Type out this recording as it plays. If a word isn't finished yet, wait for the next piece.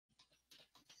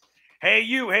Hey,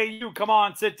 you, come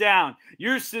on, sit down.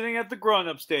 You're sitting at the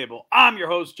grown-ups table. I'm your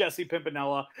host, Jesse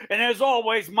Pimpinella, and as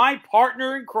always, my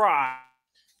partner in crime,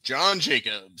 John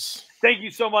Jacobs. Thank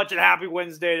you so much, and happy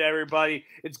Wednesday to everybody.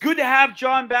 It's good to have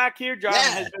John back here. John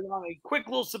has been on a quick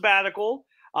little sabbatical,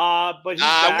 but he's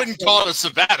back. I wouldn't call it a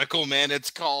sabbatical, man. It's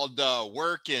called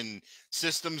work and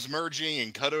systems merging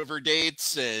and cutover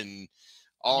dates and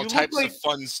all types of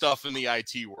fun stuff in the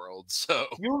IT world. So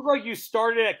you look like you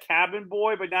started at cabin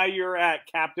boy, but now you're at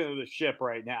captain of the ship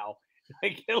right now.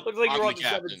 Like, it looks like you're on the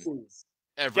seven seas.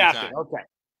 Every time. Okay.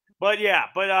 But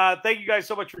thank you guys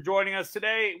so much for joining us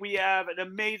today. We have an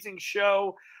amazing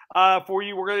show for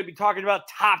you. We're going to be talking about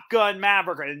Top Gun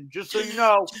Maverick. And just so you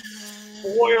know,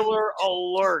 spoiler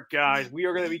alert, guys. We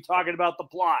are going to be talking about the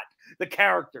plot, the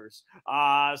characters,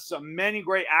 many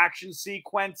great action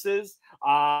sequences,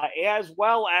 as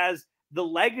well as the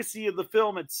legacy of the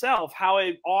film itself, how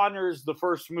it honors the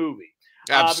first movie.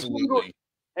 Absolutely.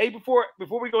 Before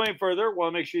we go any further, I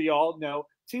want to make sure you all know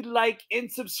to like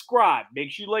and subscribe.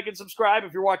 Make sure you like and subscribe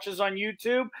if you're watching this on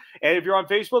YouTube. And if you're on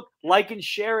Facebook, like and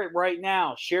share it right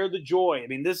now. Share the joy. I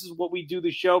mean, this is what we do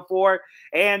the show for.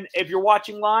 And if you're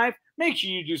watching live, make sure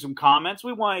you do some comments.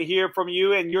 We want to hear from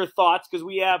you and your thoughts because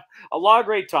we have a lot of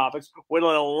great topics with a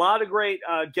lot of great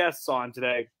guests on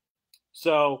today.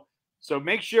 So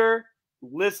make sure,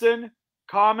 listen,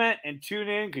 comment, and tune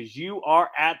in because you are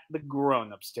at the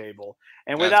grown-ups table.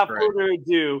 And without further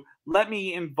ado, let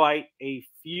me invite a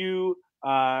few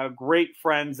great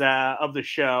friends of the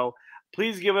show.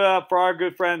 Please give it up for our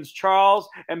good friends Charles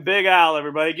and Big Al,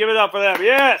 everybody. Give it up for them.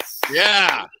 Yes.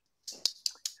 Yeah.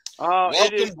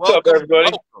 Welcome, what's up,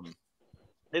 everybody? Welcome.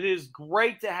 It is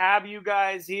great to have you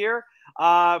guys here.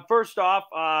 First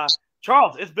off,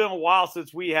 Charles, it's been a while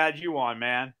since we had you on,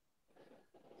 man.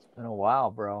 It's been a while,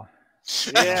 bro.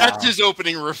 Yeah. That's his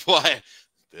opening reply.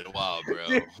 Been a while,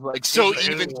 bro. Like so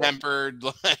even-tempered.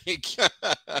 Like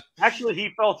actually, he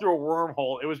fell through a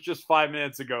wormhole. It was just 5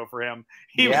 minutes ago for him.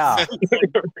 He's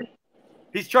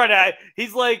trying to.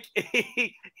 He's like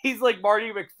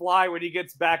Marty McFly when he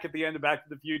gets back at the end of Back to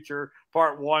the Future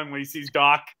Part 1 when he sees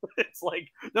Doc. It's like,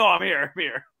 no, I'm here.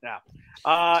 Yeah.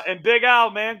 And Big Al,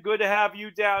 man, good to have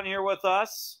you down here with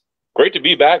us. Great to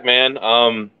be back, man.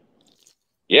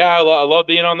 Yeah, I love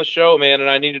being on the show, man, and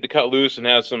I needed to cut loose and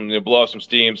have blow off some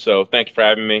steam. So thank you for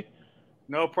having me.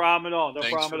 No problem at all.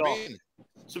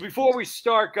 So before we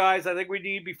start, guys, I think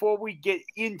before we get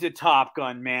into Top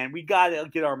Gun, man, we got to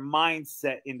get our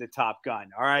mindset into Top Gun.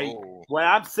 All right. Oh. What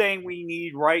I'm saying we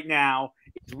need right now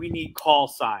is we need call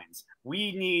signs.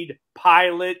 We need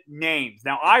pilot names.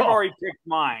 Now I've already picked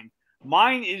mine.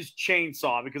 Mine is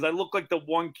Chainsaw because I look like the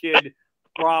one kid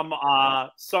from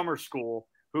summer school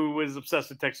who was obsessed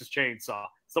with Texas Chainsaw.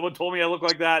 Someone told me I look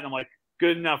like that, and I'm like,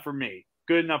 good enough for me.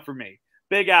 Good enough for me.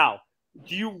 Big Al,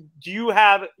 do you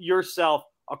have yourself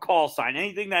a call sign?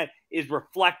 Anything that is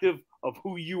reflective of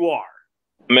who you are?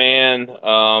 Man,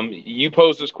 you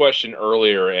posed this question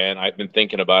earlier, and I've been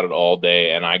thinking about it all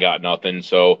day, and I got nothing.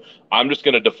 So I'm just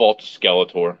going to default to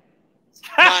Skeletor.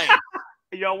 Nice.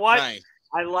 You know what? Nice.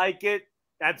 I like it.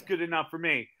 That's good enough for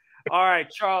me. All right,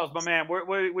 Charles, my man, what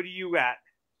are you at?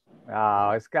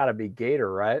 It's got to be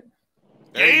Gator, right?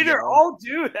 Gator? Oh,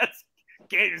 dude,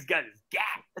 Gator's got his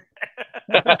gap.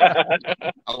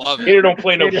 I love it. Gator don't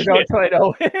play no shit.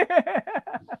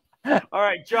 All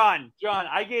right, John,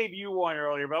 I gave you one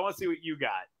earlier, but I want to see what you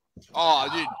got. Oh,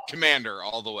 dude, Commander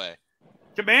all the way.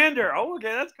 Commander. Oh,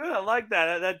 okay, that's good. I like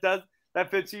that.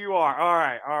 That fits who you are. All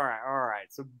right.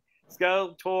 So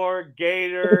Skeletor,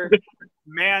 Gator,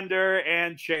 Commander,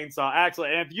 and Chainsaw.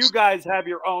 Excellent. And if you guys have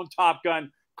your own Top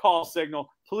Gun call signal,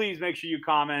 please make sure you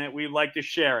comment it. We'd like to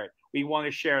share it. We want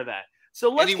to share that.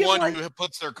 So anyone who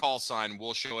puts their call sign,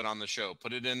 we'll show it on the show.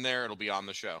 Put it in there. It'll be on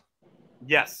the show.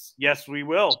 Yes, we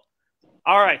will.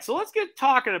 All right, so let's get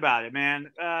talking about it, man.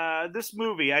 This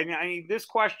movie, I mean, this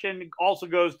question also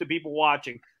goes to people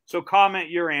watching. So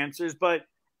comment your answers. But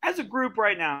as a group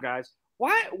right now, guys,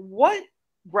 what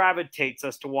gravitates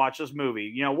us to watch this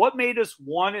movie? You know, what made us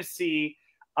want to see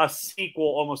a sequel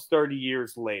almost 30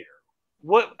 years later?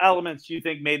 What elements do you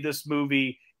think made this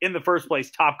movie, in the first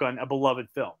place, Top Gun, a beloved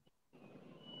film?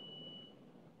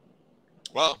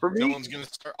 Well, no one's going to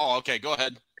start. Oh, okay, go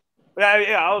ahead.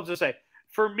 Yeah, I was just say,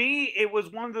 for me, it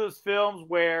was one of those films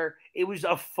where it was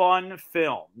a fun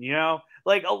film, you know?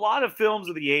 Like a lot of films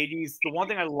of the 80s, the one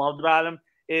thing I loved about them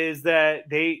is that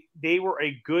they were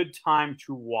a good time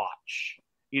to watch,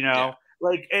 you know? Yeah.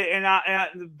 Like, and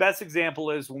the best example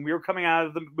is when we were coming out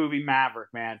of the movie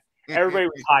Maverick, man. Everybody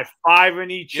was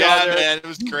high-fiving each other. Yeah, man, it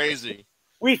was crazy.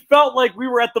 We felt like we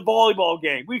were at the volleyball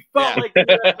game. We felt like we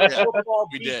were at the football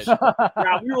we beach. did.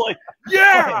 Yeah, we were like,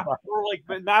 yeah. We're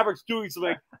like, Maverick's doing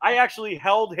something. I actually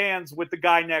held hands with the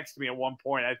guy next to me at one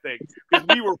point, I think, because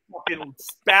we were fucking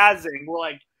spazzing. We're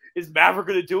like, is Maverick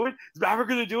going to do it? Is Maverick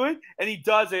going to do it? And he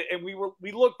does it. And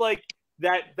we looked like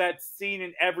that scene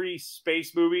in every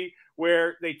space movie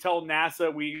where they tell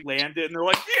NASA we landed, and they're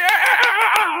like,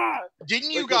 yeah!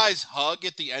 Didn't you guys hug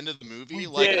at the end of the movie?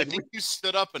 I think you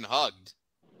stood up and hugged.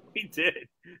 We did.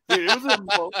 Dude,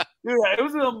 it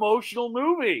was an emotional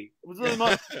movie. But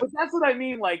that's what I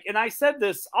mean. Like, and I said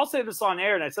this, I'll say this on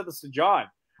air, and I said this to John.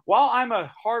 While I'm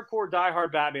a hardcore,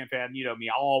 diehard Batman fan, you know me,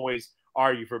 I'll always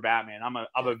argue for Batman. I'm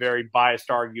a very biased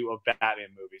argue of Batman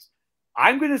movies.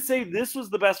 I'm going to say this was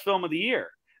the best film of the year.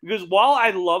 Because while I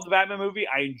love the Batman movie,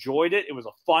 I enjoyed it. It was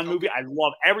a fun movie. I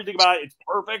love everything about it. It's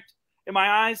perfect in my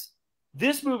eyes.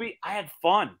 This movie, I had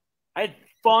fun. I had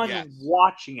fun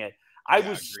watching it. I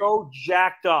was so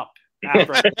jacked up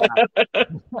after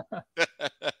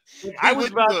I was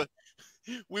about.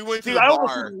 We went to the bar. I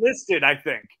almost enlisted, I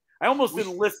think. I almost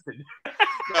enlisted.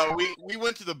 No, we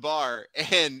went to the bar,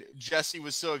 and Jesse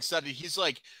was so excited. He's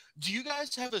like, do you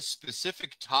guys have a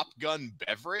specific Top Gun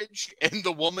beverage? And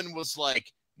the woman was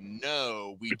like,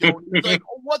 no, we don't. He's like,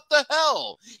 oh, what the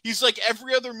hell? He's like,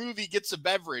 every other movie gets a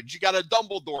beverage. You got a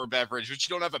Dumbledore beverage, but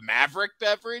you don't have a Maverick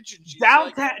beverage?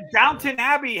 Downton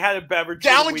Abbey had a beverage.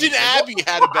 Downton Abbey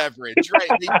had a beverage, right?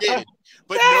 They did.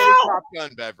 But no Top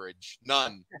Gun beverage.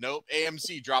 None. Nope.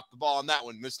 AMC dropped the ball on that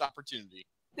one. Missed opportunity.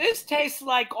 This tastes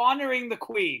like honoring the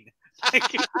Queen.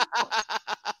 Like,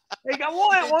 I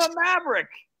want a Maverick.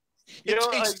 It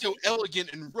tastes so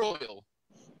elegant and royal.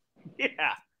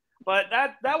 Yeah. But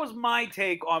that was my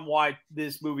take on why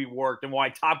this movie worked and why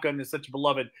Top Gun is such a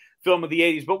beloved film of the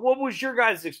 80s. But what was your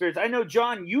guys' experience? I know,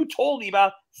 John, you told me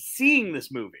about seeing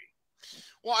this movie.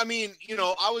 Well, I mean, you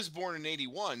know, I was born in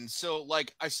 81, so,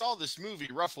 like, I saw this movie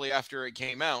roughly after it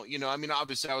came out. You know, I mean,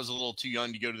 obviously I was a little too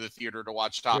young to go to the theater to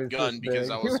watch Top Gun because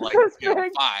I was, like,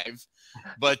 5.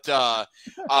 But,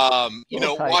 you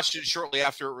know, watched it shortly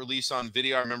after it released on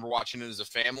video. I remember watching it as a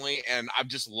family, and I've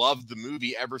just loved the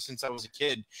movie ever since I was a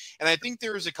kid. And I think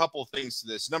there's a couple things to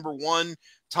this. Number one,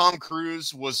 Tom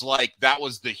Cruise was like, that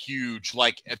was the huge,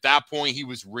 like, at that point, he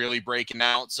was really breaking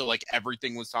out. So, like,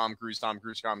 everything was Tom Cruise.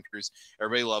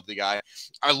 Everybody loved the guy.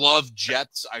 I love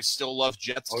jets. I still love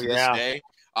jets to this day.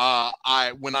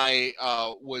 When I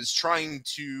was trying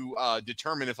to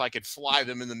determine if I could fly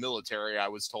them in the military, I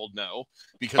was told no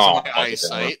because of my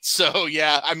eyesight. So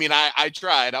yeah, I mean, I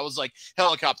tried. I was like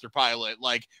helicopter pilot,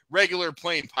 like regular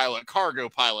plane pilot, cargo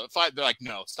pilot. They're like,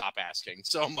 no, stop asking.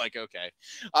 So I'm like, okay.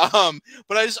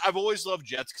 But I've always loved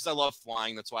jets because I love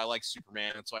flying. That's why I like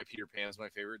Superman. That's why Peter Pan is my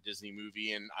favorite Disney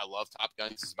movie, and I love Top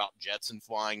Gun. It's about jets and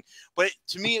flying. But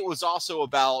to me, it was also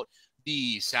about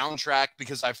the soundtrack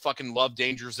because I fucking love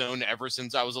Danger Zone ever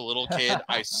since I was a little kid.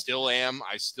 I still am.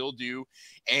 I still do.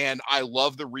 And I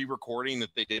love the re-recording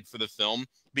that they did for the film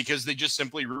because they just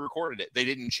simply re-recorded it. They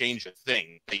didn't change a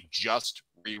thing. They just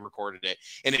re-recorded it,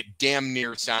 and it damn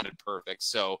near sounded perfect.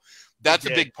 So that's a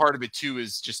big part of it too,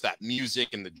 is just that music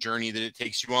and the journey that it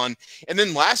takes you on. And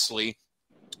then lastly,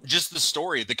 just the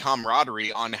story, the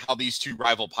camaraderie on how these two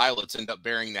rival pilots end up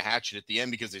bearing the hatchet at the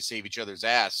end because they save each other's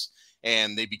ass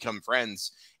and they become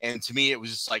friends. And to me, it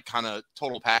was just like kind of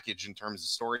total package in terms of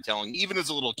storytelling. Even as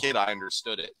a little kid, I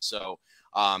understood it. So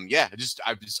yeah,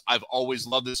 I've always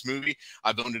loved this movie.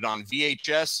 I've owned it on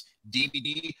VHS,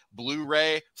 DVD,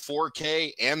 Blu-ray,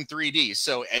 4K, and 3D.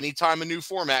 So anytime a new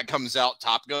format comes out,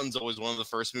 Top Gun's always one of the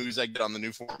first movies I get on the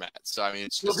new format. So I mean,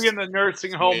 it's you'll be in the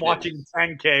nursing home watching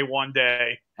 10K one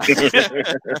day.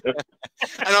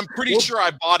 And I'm pretty sure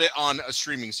I bought it on a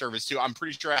streaming service too. I'm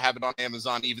pretty sure I have it on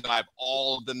Amazon, even though I have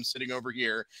all of them sitting over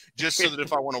here, just so that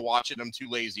if I want to watch it, I'm too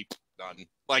lazy. Done.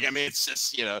 Like, I mean, it's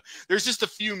just, you know, there's just a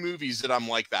few movies that I'm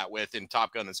like that with, and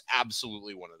Top Gun is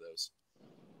absolutely one of those.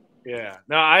 Yeah,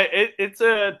 no, it's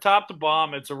a top to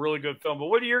bottom. It's a really good film. But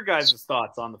what are your guys'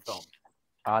 thoughts on the film?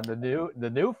 On the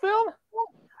new film?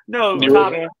 No,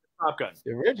 Top Gun,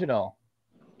 the original.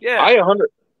 Yeah, I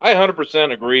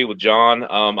 100% agree with John.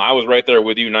 I was right there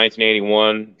with you.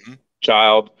 1981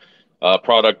 child,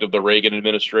 product of the Reagan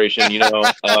administration. You know.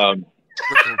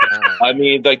 I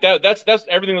mean, like that's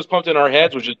everything was pumped in our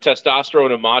heads was just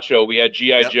testosterone and macho. We had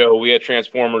G.I. Joe, we had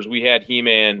Transformers, we had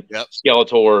He-Man,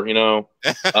 Skeletor, you know.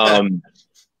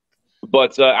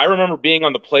 But I remember being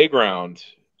on the playground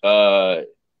in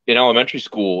elementary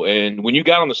school, and when you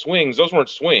got on the swings, those weren't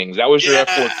swings. That was your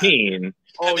F-14.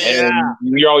 Oh, and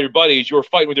you're all your buddies. You were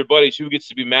fighting with your buddies. Who gets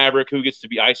to be Maverick? Who gets to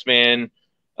be Iceman?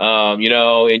 you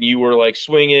know, and you were like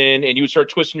swinging and you would start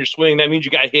twisting your swing. That means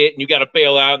you got hit and you got to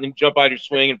bail out and then jump out of your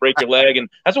swing and break your leg. And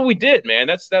that's what we did, man.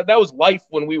 That was life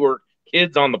when we were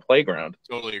kids on the playground.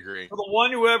 Totally agree.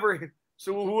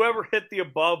 Whoever hit the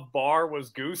above bar was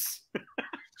Goose.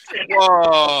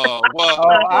 Whoa!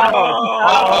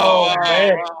 Oh,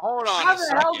 man! Hold on How a the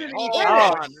hell second. did he Hold hit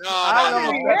on. it? No, How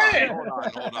did he hit it?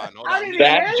 Hold on. How did he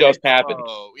That hit just it? happened.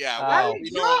 Oh, yeah. How Well, did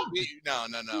he we jump?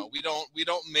 don't. We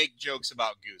don't make jokes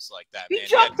about Goose like that, He man.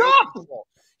 jumped no off. control.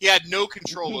 He had no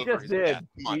control He over just his did. death.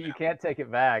 Come on You now. can't take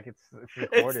it back. It's It's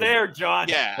recorded. there, John.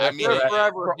 Yeah, That's I mean,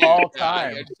 forever. for dude, all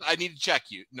time. I need to check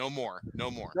you. No more.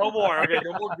 No more. Okay,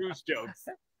 no more Goose jokes.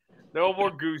 No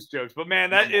more Goose jokes. But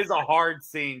man, that is a hard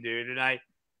scene, dude. And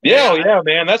Yeah,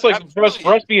 man. That's like for us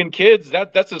Absolutely. being kids.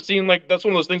 That's a scene that's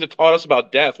one of those things that taught us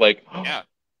about death. Like, Yeah.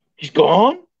 he's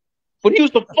gone, but he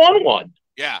was the fun one.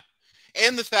 Yeah.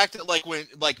 And the fact that when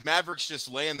Maverick's just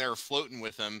laying there floating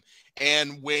with him,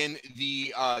 and when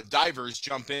the divers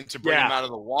jump in to bring him out of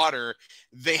the water,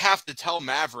 they have to tell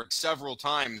Maverick several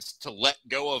times to let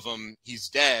go of him. He's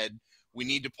dead. We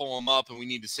need to pull him up and we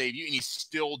need to save you. And he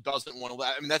still doesn't want to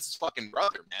let. I mean, that's his fucking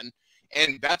brother, man.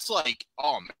 And that's like,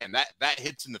 oh man, that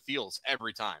hits in the feels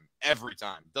every time. Every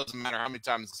time. Doesn't matter how many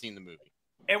times I've seen the movie.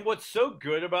 And what's so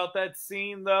good about that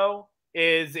scene, though,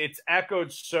 is it's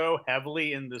echoed so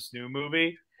heavily in this new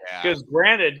movie. Yeah. Because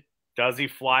granted, does he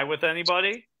fly with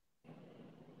anybody?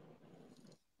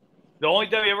 The only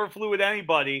time he ever flew with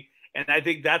anybody, and I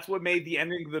think that's what made the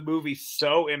ending of the movie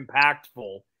so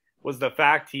impactful, was the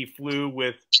fact he flew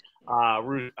with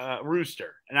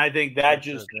Rooster. And I think that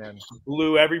just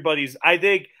blew everybody's. I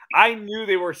think I knew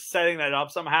they were setting that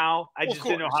up somehow. I just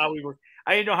didn't know how we were.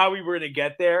 I didn't know how we were going to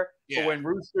get there. Yeah. But when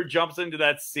Rooster jumps into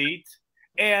that seat,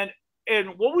 and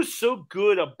what was so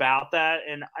good about that,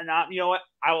 and you know what,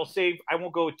 I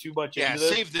won't go too much into this.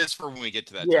 Save this for when we get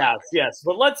to that. Yes.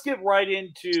 But let's get right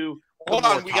into. Hold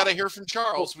on, we got to hear from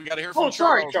Charles. We got to hear from Charles.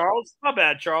 Sorry, Charles. My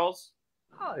bad, Charles.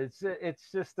 Oh, it's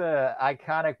just a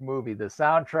iconic movie. The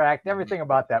soundtrack, everything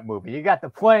about that movie. You got the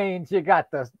planes, you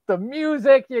got the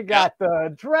music, you got the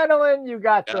adrenaline, you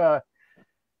got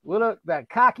that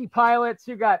cocky pilots.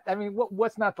 You got. I mean,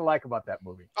 what's not to like about that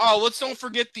movie? Oh, let's don't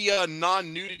forget the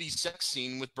non-nudity sex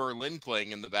scene with Berlin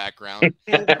playing in the background.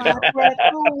 Dude,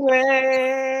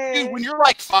 when you're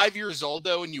like 5 years old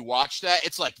though, and you watch that,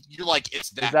 it's like it's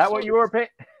that. Is that close. what you were paying?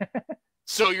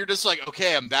 So you're just like,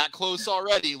 okay, I'm that close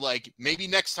already. Like maybe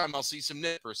next time I'll see some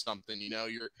nip or something. You know,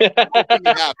 you're hoping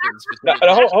it happens.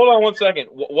 Hold on 1 second.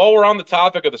 While we're on the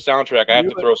topic of the soundtrack, I have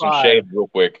to throw some shade real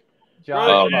quick.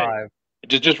 John 5.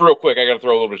 Just real quick, I got to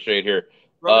throw a little bit of shade here.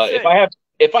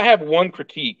 If I have one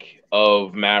critique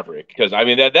of Maverick, because I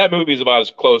mean that movie is about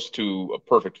as close to a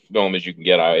perfect film as you can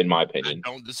get, in my opinion. I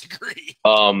don't disagree.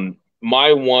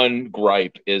 My one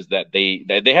gripe is that they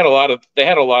had a lot of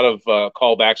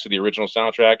callbacks to the original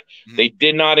soundtrack. Mm-hmm. They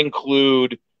did not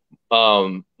include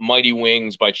Mighty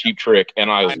Wings by Cheap Trick,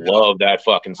 and I love that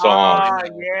fucking song.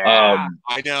 I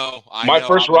know. My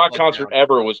first rock concert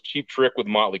ever was Cheap Trick with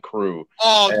Motley Crue.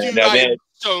 Oh, dude, I'm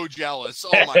so jealous. Oh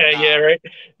my god. Yeah, right.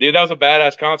 Dude, that was a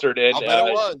badass concert. And, I bet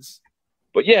it was.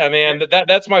 But yeah, man,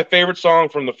 that's my favorite song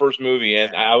from the first movie,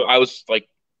 and I was like,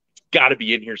 got to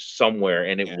be in here somewhere,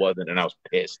 and it wasn't, and I was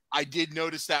pissed. I did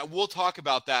notice that. We'll talk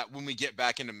about that when we get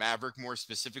back into Maverick more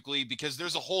specifically, because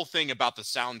there's a whole thing about the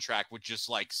soundtrack which just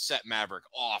like set Maverick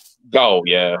off. Oh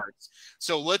yeah.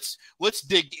 So let's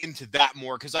dig into that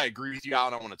more, because I agree with you,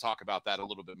 Alan. I want to talk about that a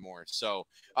little bit more. So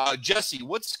Jesse,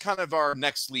 what's kind of our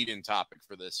next lead-in topic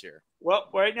for this here? Well,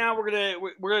 right now we're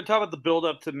gonna talk about the build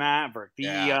up to Maverick.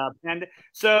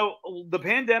 So the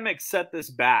pandemic set this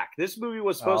back. This movie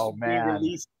was supposed to be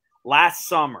released last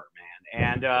summer,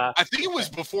 man, and I think it was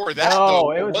before that.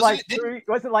 No, it was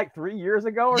was it like 3 years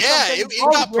ago or something?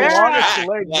 It got pushed back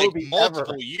like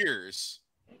multiple ever. years.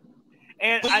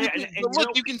 And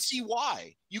look, you can see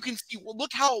why. You can see. Well,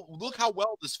 look how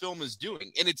well this film is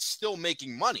doing, and it's still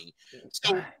making money.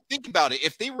 So think about it.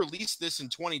 If they released this in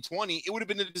 2020, it would have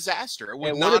been a disaster. It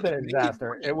would have been a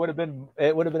disaster. It would have been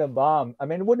a bomb. I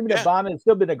mean, it wouldn't have been a bomb. It'd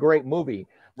still been a great movie,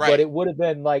 but it would have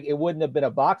been like, it wouldn't have been a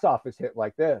box office hit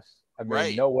like this. I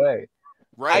mean, no way.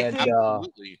 Right. And,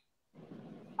 absolutely.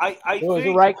 It was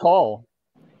the right call.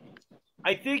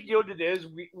 I think you know what it is.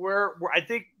 I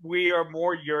think we are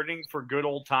more yearning for good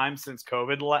old times since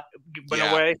COVID went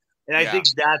away, and I think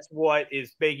that's what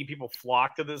is making people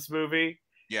flock to this movie.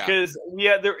 Yeah, because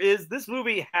this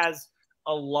movie has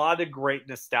a lot of great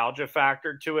nostalgia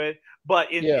factor to it,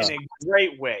 but in a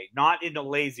great way, not in a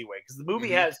lazy way. Because the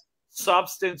movie has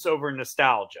substance over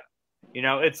nostalgia. You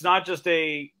know, it's not just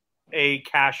a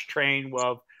cash train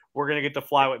of we're going to get to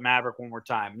fly with Maverick one more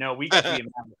time. No, we got to be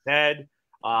in Maverick's head.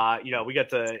 We got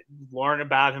to learn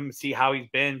about him, see how he's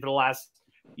been for the last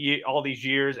all these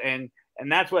years. And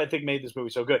that's what I think made this movie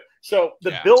so good. So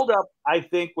the build-up, I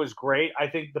think, was great. I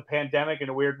think the pandemic, in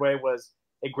a weird way, was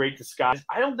a great disguise.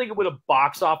 I don't think it would have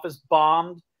box office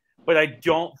bombed, but I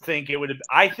don't think it would have.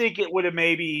 I think it would have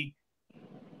maybe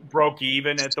broke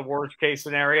even at the worst case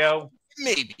scenario.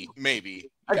 Maybe.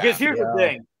 Because here's the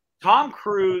thing: Tom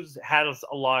Cruise has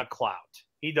a lot of clout.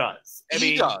 He does.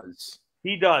 He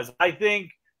does. I think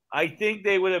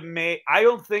they would have made. I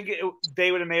don't think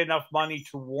they would have made enough money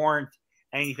to warrant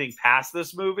anything past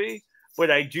this movie,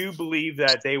 but I do believe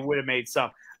that they would have made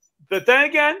some. But then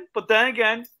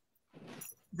again,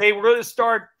 they were going to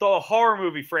start the horror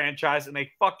movie franchise, and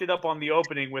they fucked it up on the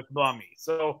opening with Mummy.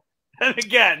 So, then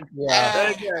again,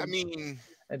 I mean,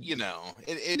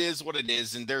 it is what it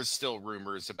is, and there's still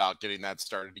rumors about getting that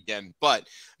started again. But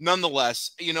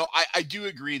nonetheless, I do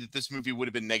agree that this movie would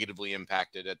have been negatively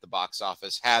impacted at the box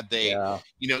office had they,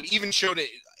 even showed it.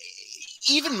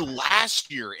 Even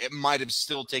last year, it might have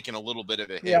still taken a little bit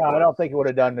of a hit. Yeah, I don't think it would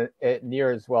have done it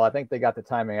near as well. I think they got the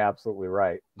timing absolutely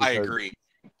right. I agree.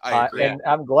 And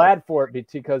I'm glad for it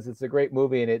because it's a great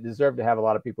movie and it deserved to have a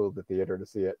lot of people at the theater to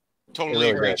see it. Totally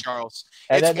agree, Charles.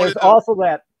 And then there's also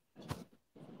that.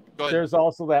 There's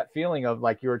also that feeling of,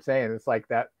 like you were saying, it's like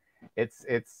that. It's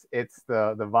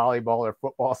the volleyball or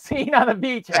football scene on the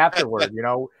beach afterward,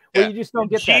 where you just don't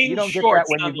get that. You don't get that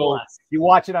when you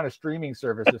watch it on a streaming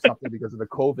service or something because of the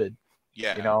COVID.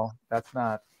 Yeah, that's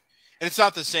not. And it's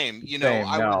not the same.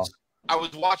 I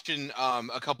was watching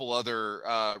a couple other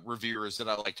reviewers that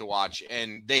I like to watch,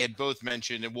 and they had both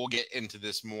mentioned, and we'll get into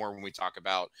this more when we talk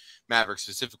about Maverick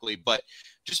specifically, but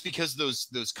just because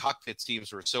those cockpit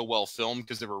scenes were so well filmed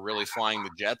because they were really flying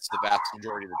the jets the vast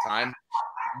majority of the time,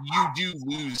 you do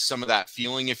lose some of that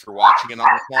feeling if you're watching it on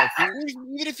a small theater.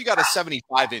 Even if you got a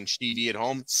 75-inch TV at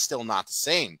home, it's still not the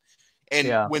same. And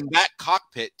when that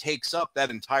cockpit takes up that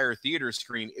entire theater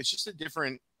screen, it's just a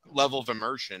different level of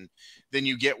immersion than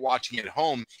you get watching at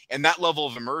home. And that level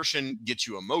of immersion gets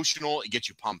you emotional, it gets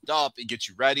you pumped up, it gets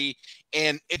you ready,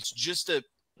 and it's just a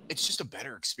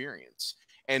better experience.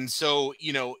 And so,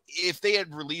 if they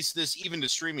had released this even to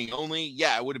streaming only,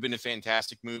 it would have been a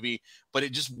fantastic movie, but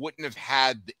it just wouldn't have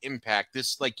had the impact.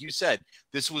 This, like you said,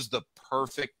 this was the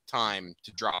perfect time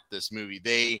to drop this movie.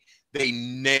 They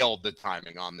nailed the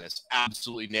timing on this.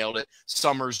 Absolutely nailed it.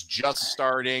 Summer's just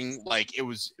starting. Like, it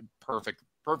was perfect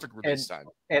release time.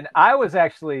 And I was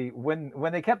actually, when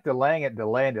they kept delaying it,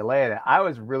 I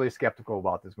was really skeptical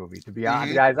about this movie, to be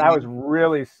honest, guys. I was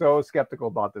really so skeptical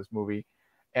about this movie.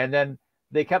 And then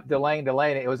they kept delaying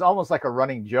it. It was almost like a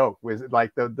running joke. It was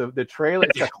like the trailer,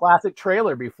 it's a classic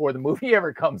trailer before the movie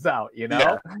ever comes out,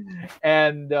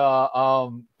 And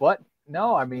but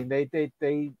no, I mean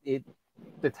the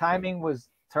timing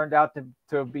turned out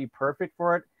to be perfect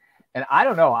for it. And I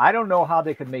don't know how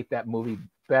they could make that movie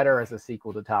better as a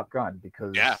sequel to Top Gun,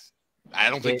 because I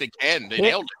don't think they can. They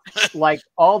nailed it. Like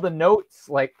all the notes,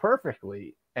 like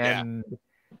perfectly, and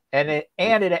it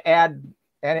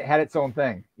had its own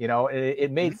thing.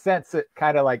 It made sense. It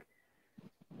kind of like,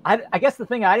 I guess the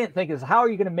thing I didn't think is, how are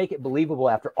you going to make it believable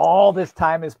after all this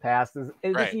time has passed? Is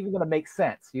this even going to make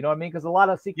sense? You know what I mean? Because a lot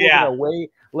of sequels that are way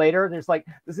later, there's like,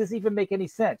 does this even make any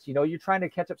sense? You're trying to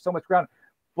catch up so much ground,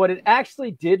 but it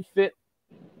actually did fit.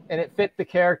 And it fit the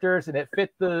characters, and it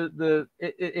fit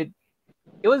it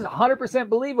was 100%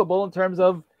 believable in terms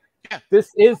of this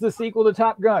is the sequel to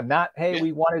Top Gun, not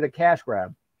we wanted a cash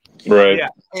grab. Right. Yeah.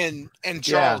 And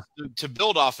Charles, to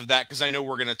build off of that, because I know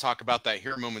we're going to talk about that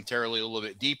here momentarily a little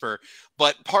bit deeper,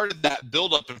 but part of that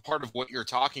buildup and part of what you're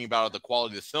talking about, the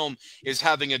quality of the film, is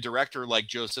having a director like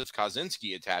Joseph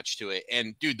Kosinski attached to it.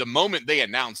 And dude, the moment they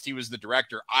announced he was the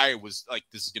director, I was like,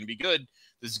 this is going to be good.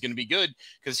 This is going to be good,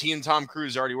 because he and Tom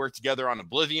Cruise already worked together on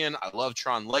Oblivion. I love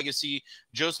Tron Legacy.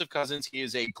 Joseph Kosinski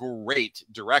is a great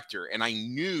director, and I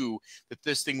knew that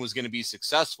this thing was going to be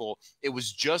successful. It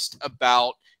was just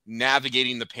about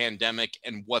navigating the pandemic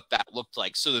and what that looked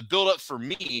like. So the buildup for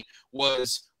me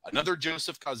was another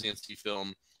Joseph Kosinski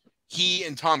film. He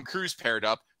and Tom Cruise paired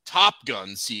up. Top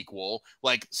Gun sequel,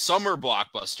 like summer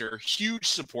blockbuster, huge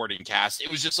supporting cast.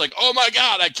 It was just like, oh my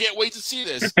God, I can't wait to see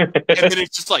this. And then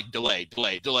it's just like delay. I'm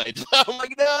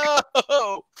like,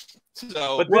 no.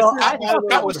 So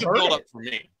that was the build up for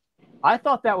me. I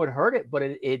thought that would hurt it, but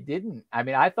it didn't. I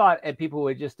mean, I thought people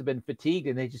would just have been fatigued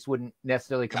and they just wouldn't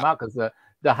necessarily come out, because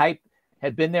the hype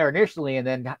had been there initially, and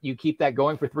then you keep that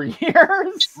going for 3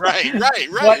 years. Right.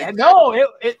 But no,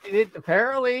 it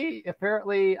apparently.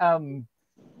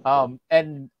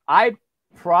 And I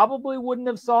probably wouldn't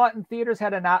have saw it in theaters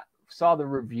had I not saw the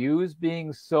reviews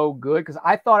being so good, because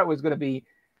I thought it was going to be,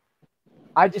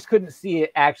 I just couldn't see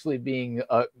it actually being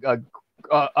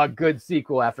a good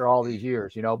sequel after all these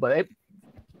years, you know. But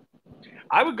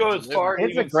I would go as far.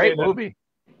 It's a great movie.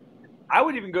 I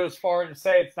would even go as far to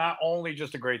say it's not only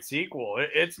just a great sequel;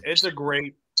 it's a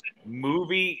great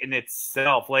movie in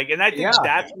itself. Like, and I think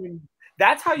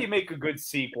that's how you make a good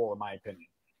sequel, in my opinion.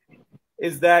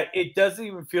 Is that it doesn't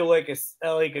even feel like a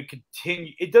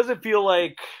continue. It doesn't feel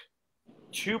like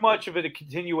too much of a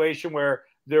continuation where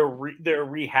they're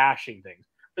rehashing things,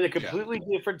 but a completely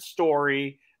different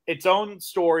story, its own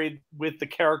story with the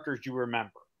characters you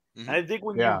remember. Mm-hmm. And I think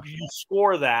when you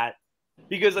score that,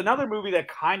 because another movie that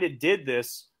kind of did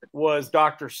this was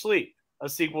Dr. Sleep, a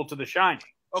sequel to The Shining.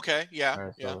 Okay,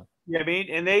 yeah. You know what I mean?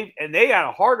 And they had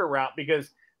a harder route because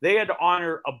they had to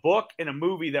honor a book and a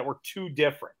movie that were too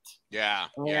different. Yeah.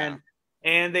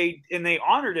 And they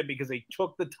honored it because they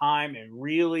took the time and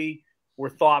really were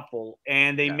thoughtful,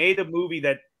 and they made a movie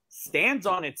that stands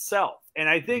on itself. And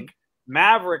I think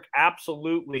Maverick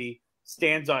absolutely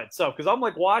stands on itself, because I'm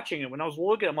like watching it when I was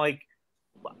looking, I'm like,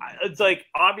 it's like,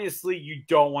 obviously you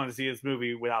don't want to see this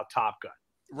movie without Top Gun.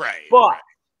 Right. But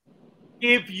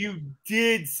if you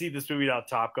did see this movie without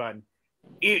Top Gun,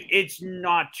 it's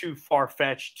not too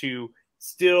far-fetched to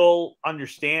still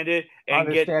understand it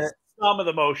and get some of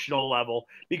the emotional level,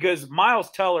 because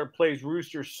Miles Teller plays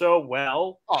Rooster so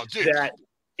well that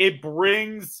it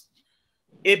brings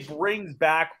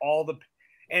back all the,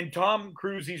 and Tom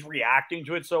Cruise, he's reacting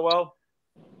to it so well,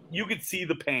 you could see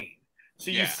the pain.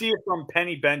 So you see it from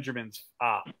Penny Benjamin's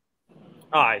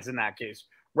eyes in that case,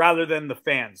 rather than the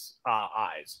fans'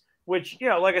 eyes, which, you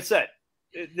know, like I said,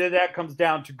 that comes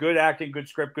down to good acting, good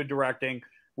script, good directing,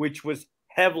 which was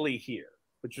heavily here.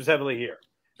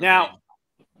 Now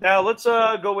let's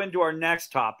go into our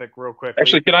next topic real quick.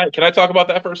 Actually, can I talk about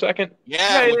that for a second?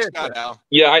 Yeah,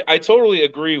 I totally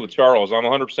agree with Charles. I'm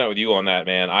 100% with you on that,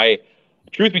 man.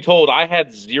 Truth be told, I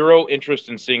had zero interest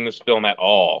in seeing this film at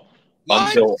all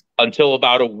until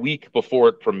about a week before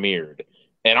it premiered.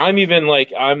 And I'm even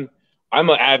like, I'm an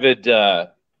avid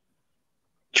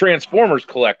Transformers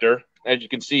collector. As you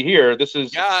can see here, this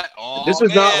is not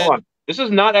Ecto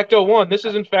 1. This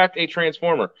is in fact a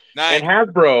Transformer. Nice. And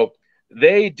Hasbro,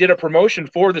 they did a promotion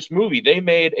for this movie. They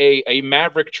made a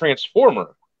Maverick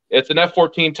Transformer. It's an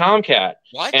F-14 Tomcat.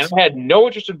 What? And I had no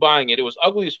interest in buying it. It was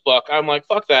ugly as fuck. I'm like,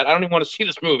 fuck that. I don't even want to see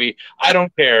this movie. I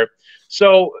don't care.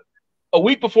 So a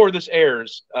week before this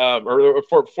airs, or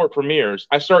before it premieres,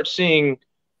 I start seeing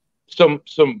some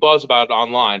buzz about it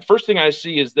online. First thing I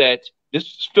see is that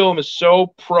this film is so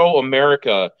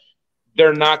pro-America,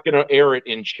 they're not going to air it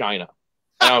in China.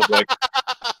 And I was like,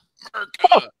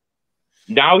 oh,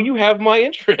 now you have my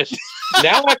interest.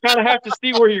 Now I kind of have to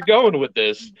see where you're going with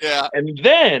this. Yeah. And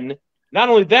then, not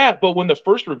only that, but when the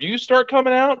first reviews start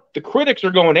coming out, the critics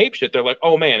are going apeshit. They're like,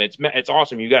 oh, man, it's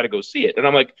awesome. You got to go see it. And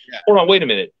I'm like, hold on, wait a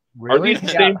minute. Really? Are these the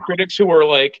same critics who are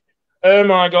like, oh,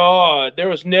 my God, there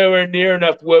was nowhere near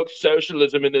enough woke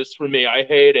socialism in this for me. I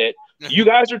hate it. You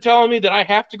guys are telling me that I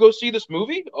have to go see this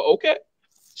movie? Okay.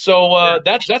 So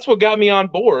that's what got me on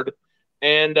board.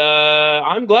 And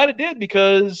I'm glad it did,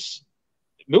 because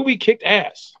the movie kicked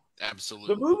ass.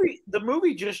 Absolutely. The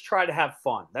movie just tried to have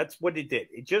fun. That's what it did.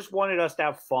 It just wanted us to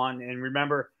have fun and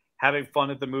remember having fun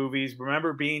at the movies.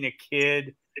 Remember being a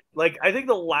kid. Like, I think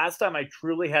the last time I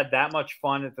truly had that much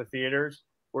fun at the theaters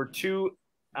were two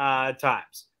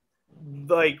times.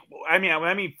 Like, I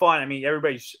mean fun. I mean,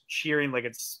 everybody's cheering like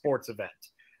it's a sports event.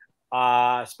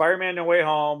 Spider-Man: No Way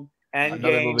Home,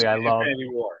 Endgame, Infinity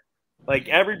War. Like,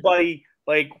 everybody,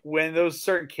 like, when those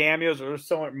certain cameos or those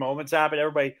certain moments happen,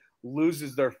 everybody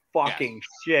loses their fucking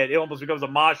shit. It almost becomes a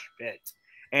mosh pit,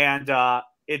 and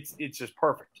it's just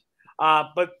perfect.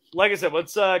 But like I said,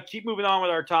 let's keep moving on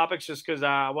with our topics, just because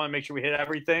I want to make sure we hit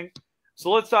everything.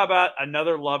 So let's talk about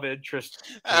another love interest,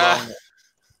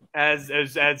 as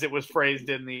it was phrased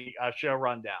in the show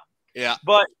rundown. Yeah.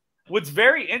 But what's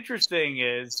very interesting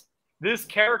is this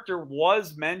character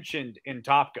was mentioned in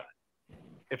Top Gun,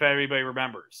 if everybody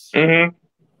remembers. Mm-hmm.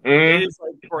 It is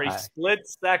like for a split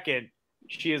second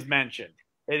she is mentioned.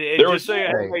 It just so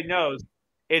everybody knows,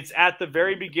 it's at the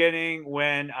very beginning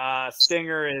when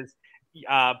Stinger is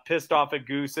pissed off at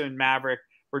Goose and Maverick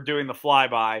for doing the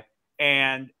flyby,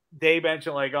 and they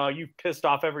mention like, "Oh, you pissed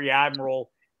off every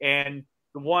admiral," and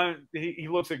the one he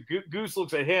looks at Goose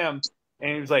looks at him,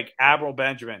 and he's like, "Admiral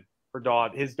Benjamin,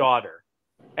 his daughter,"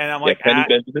 and I'm like, Penny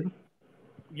Benjamin.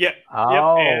 Yeah.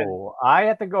 Oh, I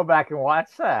have to go back and watch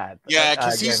that. Yeah,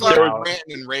 because he's like ranting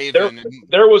and raving.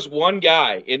 There was one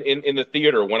guy in the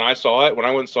theater when I saw it. When I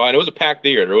went and saw it, and it was a packed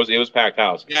theater. It was packed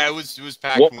house. Yeah, it was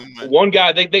packed. One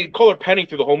guy, they call her Penny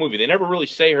through the whole movie. They never really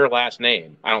say her last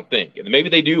name, I don't think. Maybe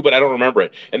they do, but I don't remember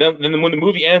it. And then when the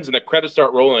movie ends and the credits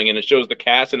start rolling and it shows the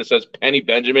cast and it says Penny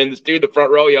Benjamin, this dude in the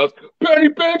front row yells, "Penny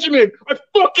Benjamin! I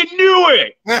fucking knew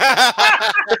it!"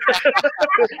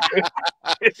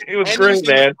 It was great,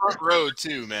 man. Front row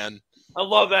too, man. I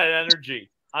love that energy.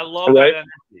 I love that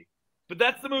energy. But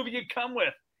that's the movie you come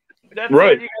with. That's right.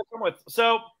 the movie you come with.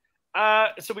 So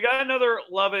we got another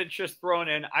love interest thrown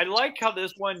in. I like how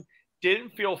this one didn't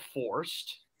feel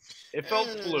forced. It felt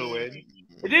fluid.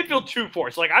 It didn't feel too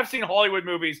forced. Like, I've seen Hollywood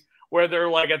movies where they're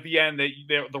like, at the end,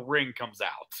 the ring comes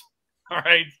out. All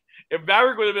right? If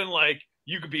Maverick would have been like,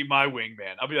 "You could be my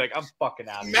wingman," I'll be like, "I'm fucking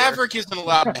out of here." Maverick isn't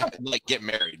allowed to like get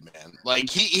married, man. Like,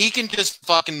 he can just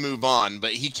fucking move on,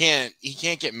 but he can't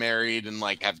get married and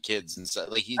like have kids and stuff.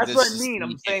 Like, that's what I mean.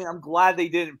 I'm saying I'm glad they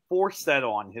didn't force that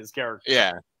on his character.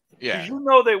 Yeah. Yeah. You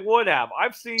know they would have.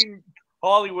 I've seen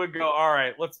Hollywood go, "All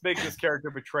right, let's make this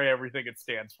character betray everything it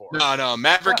stands for." No.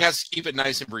 Maverick has to keep it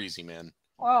nice and breezy, man.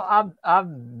 Well,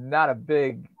 I'm not a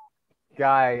big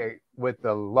guy with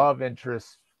the love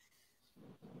interest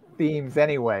themes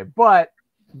anyway, but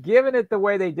given it the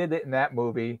way they did it in that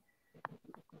movie,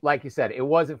 like you said, it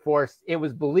wasn't forced. It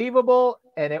was believable,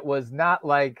 and it was not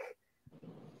like,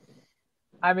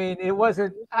 I mean, it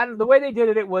wasn't. The way they did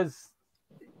it, it was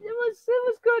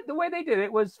good. The way they did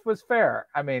it was fair.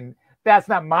 I mean, that's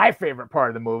not my favorite part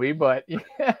of the movie, but he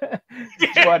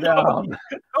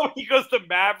goes to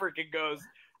Maverick and goes,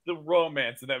 "The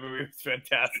romance in that movie was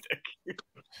fantastic."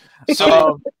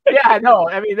 So yeah, I know.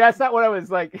 I mean, that's not what I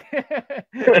was like.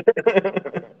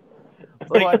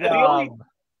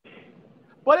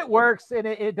 But it works, and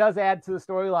it does add to the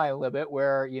storyline a little bit,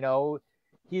 where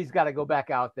he's got to go back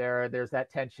out there. There's that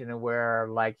tension where,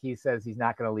 like, he says he's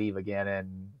not going to leave again,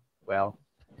 and well,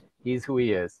 he's who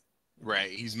he is.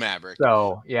 Right, he's Maverick.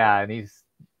 So yeah, and he's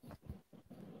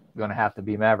going to have to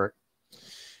be Maverick.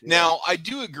 Now, I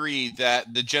do agree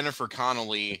that the Jennifer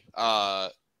Connelly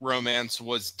romance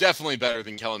was definitely better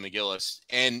than Kelly McGillis.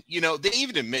 And, they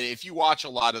even admit it. If you watch a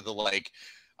lot of the, like,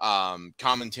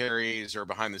 commentaries or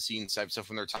behind the scenes type stuff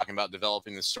when they're talking about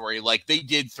developing the story, like, they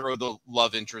did throw the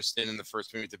love interest in the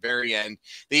first movie at the very end.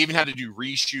 They even had to do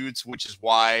reshoots, which is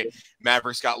why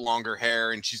Maverick's got longer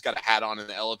hair and she's got a hat on in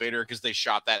the elevator, because they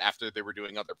shot that after they were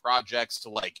doing other projects to,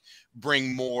 like,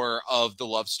 bring more of the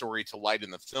love story to light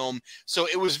in the film. So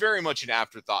it was very much an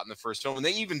afterthought in the first film. And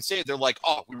they even say, they're like,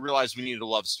 "Oh, we realized we needed a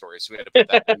love story, so we had to put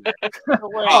that in there."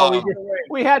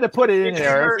 We had to put it in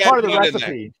there. It's part of the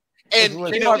recipe. And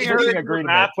put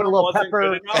a little pepper,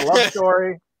 a love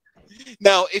story.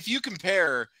 Now, if you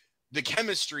compare the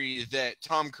chemistry that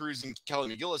Tom Cruise and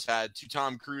Kelly McGillis had to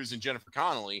Tom Cruise and Jennifer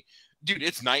Connelly, dude,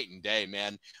 it's night and day,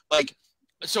 man. Like,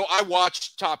 so I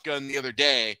watched Top Gun the other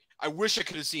day. I wish I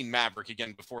could have seen Maverick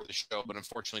again before the show, but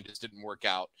unfortunately, this didn't work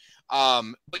out.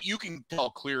 But you can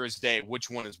tell clear as day which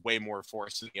one is way more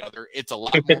forced than the other. It's a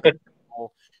lot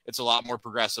more. It's a lot more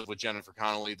progressive with Jennifer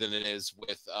Connelly than it is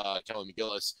with Kelly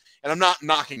McGillis. And I'm not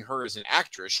knocking her as an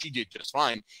actress. She did just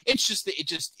fine. It's just that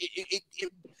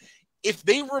if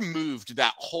they removed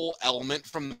that whole element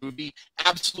from the movie,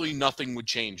 absolutely nothing would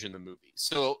change in the movie.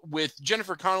 So with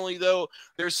Jennifer Connelly, though,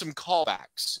 there's some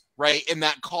callbacks, right? And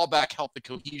that callback helped the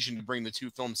cohesion to bring the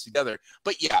two films together.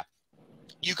 But yeah,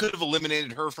 you could have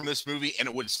eliminated her from this movie, and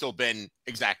it would have still been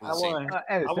exactly the same.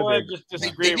 I want to just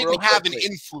disagree. They didn't have an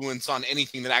influence on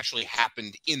anything that actually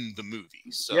happened in the movie.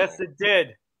 So. Yes, it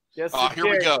did. Yes, it here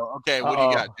we go. Okay, what do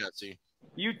you got, Jesse?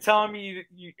 Are you telling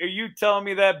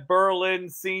me that Berlin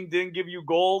scene didn't give you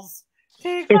goals?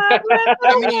 Take my breath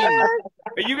away.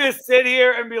 Are you gonna sit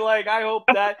here and be like, "I hope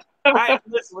that"?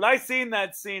 Listen, when I seen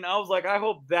that scene, I was like, "I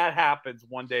hope that happens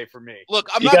one day for me." Look,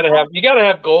 you gotta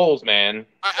have goals, man.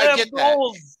 I get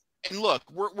goals. That. And look,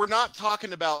 we're not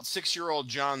talking about 6-year-old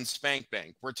John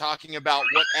Spankbank. We're talking about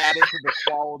what added to the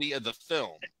quality of the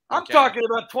film. Okay? I'm talking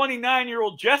about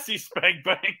 29-year-old Jesse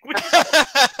Spankbank.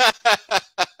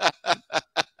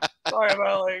 Sorry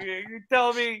about, like,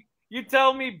 you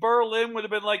tell me Berlin would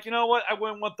have been like, "You know what? I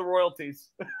wouldn't want the royalties."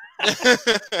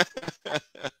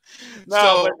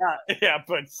 No,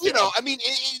 but I mean,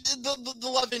 the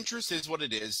love interest is what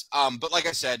it is. But like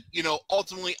I said,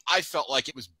 ultimately, I felt like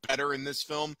it was better in this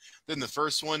film than the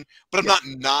first one. But I'm not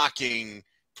knocking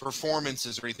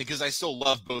performances or anything, because I still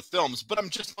love both films. But I'm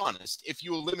just honest. If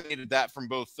you eliminated that from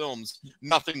both films,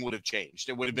 nothing would have changed.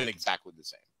 It would have been exactly the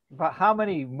same. But how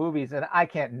many movies, and I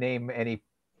can't name any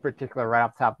particular right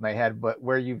off the top of my head, but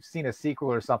where you've seen a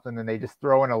sequel or something and they just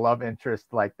throw in a love interest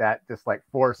like that, just like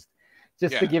forced,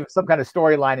 just to give some kind of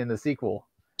storyline in the sequel.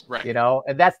 Right. You know,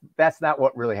 and that's not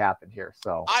what really happened here.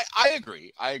 So I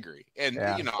agree. And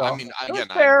you know, so, I mean, again,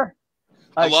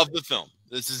 I love the film.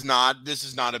 This is not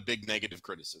a big negative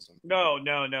criticism. No,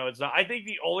 it's not. I think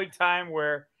the only time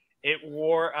where it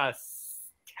wore a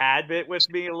tad bit with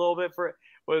me a little bit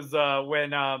was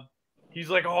when he's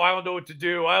like, "Oh, I don't know what to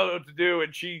do.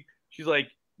 And she's like,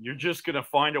 "You're just gonna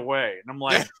find a way." And I'm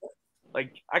like,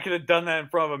 I could have done that in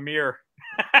front of a mirror.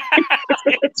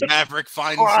 Maverick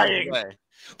finds a way.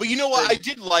 But you know what? I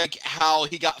did like how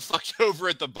he got fucked over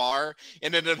at the bar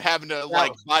and ended up having to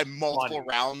buy multiple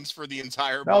rounds for the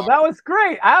entire bar. No, that was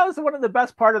great. That was one of the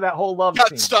best part of that whole love scene.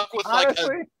 Got stuck with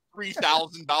honestly, like a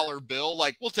 $3,000 bill.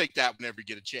 Like, we'll take that whenever you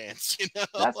get a chance. You know,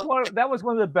 that was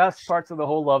one of the best parts of the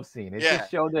whole love scene. It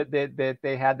just showed that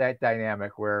they had that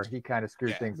dynamic where he kind of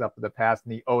screwed things up in the past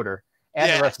and the odor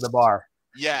and the rest of the bar.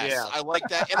 Yes, I like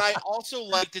that. And I also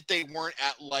like that they weren't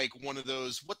at like one of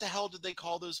those, what the hell did they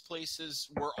call those places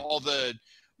where all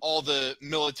the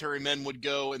military men would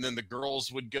go and then the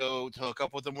girls would go to hook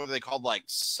up with them? What are they called? Like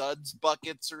suds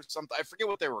buckets or something? I forget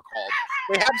what they were called.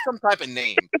 They have some type of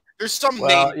name. There's some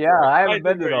name. Yeah, I haven't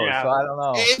been to those, so I don't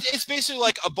know. It's basically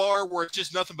like a bar where it's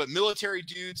just nothing but military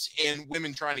dudes and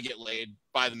women trying to get laid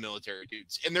by the military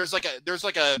dudes. And there's like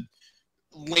a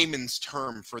layman's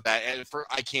term for that, and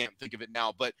I can't think of it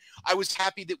now, but I was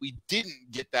happy that we didn't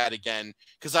get that again,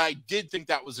 because I did think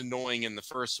that was annoying in the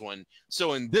first one.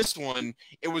 So in this one,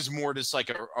 it was more just like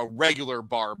a regular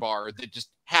bar that just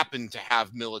happened to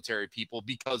have military people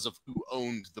because of who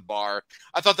owned the bar.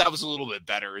 I thought that was a little bit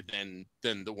better than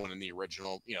the one in the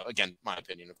original. You know, again, my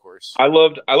opinion, of course. I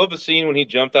loved the scene when he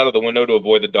jumped out of the window to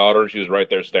avoid the daughter. She was right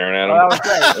there staring at him. Oh,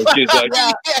 that was great. She's like,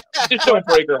 just don't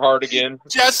break her heart again.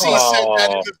 Jesse said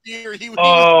that in the theater. He was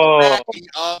cracking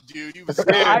up, dude. He was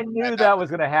I knew that was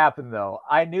going to happen, though.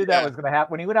 I knew that was going to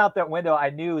happen. When he went out that window,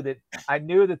 I knew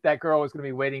that girl was going to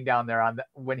be waiting down there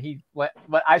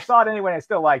but I saw it anyway. And I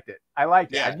still liked it. I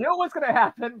liked it. I knew it was going to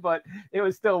happen, but it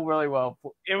was still really well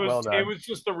done. It was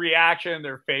just the reaction,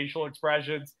 their facial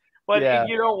expressions. But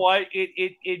you know what?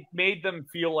 It made them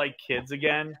feel like kids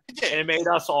again, and it made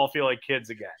us all feel like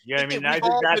kids again. You know what I mean? We've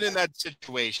all been in that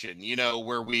situation, you know,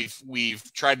 where we've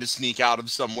tried to sneak out of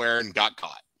somewhere and got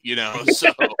caught. You know,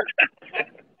 so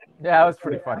yeah, it was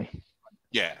pretty funny.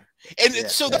 Yeah. And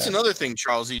so that's another thing,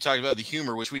 Charles, you talked about the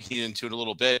humor, which we can get into in a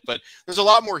little bit, but there's a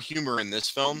lot more humor in this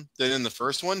film than in the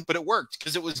first one, but it worked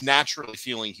because it was naturally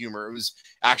feeling humor. It was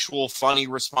actual funny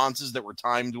responses that were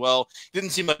timed well. It didn't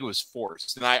seem like it was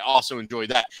forced, and I also enjoyed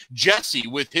that. Jesse,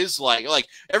 with his like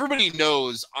everybody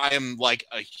knows I am like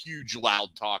a huge loud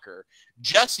talker.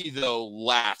 Jesse, though,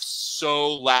 laughs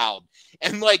so loud.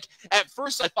 And, like, at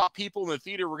first I thought people in the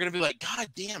theater were going to be like, God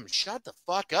damn, shut the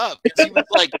fuck up. Because he was,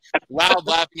 like, loud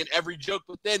laughing at every joke.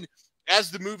 But then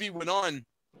as the movie went on,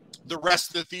 the rest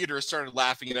of the theater started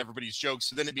laughing at everybody's jokes.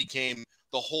 So then it became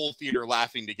the whole theater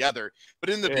laughing together. But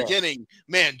in the beginning,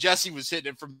 man, Jesse was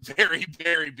hitting it from very,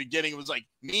 very beginning. It was like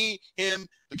me, him,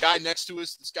 the guy next to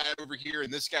us, this guy over here,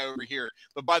 and this guy over here.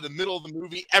 But by the middle of the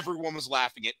movie, everyone was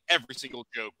laughing at every single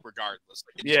joke, regardless.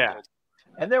 Like,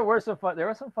 and there were some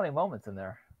funny moments in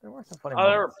there. There were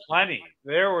plenty.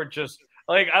 There were just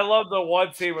like, I love the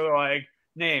one scene where they're like,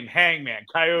 name, Hangman,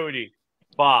 Coyote,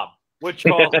 Bob. Which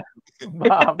call?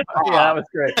 Bob. Yeah, that was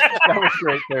great. That was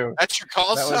great too. That's your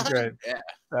call sign? That was great. Yeah.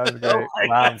 That was great.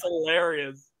 That's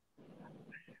hilarious.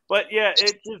 But yeah,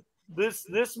 it just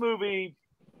this movie,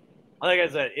 like I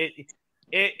said,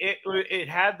 it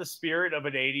had the spirit of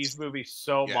an 80s movie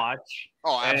so much.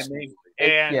 Oh, absolutely.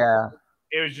 And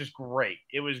it was just great.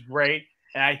 It was great.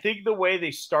 And I think the way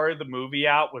they started the movie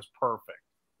out was perfect.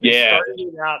 They started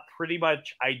it out pretty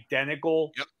much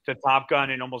identical to Top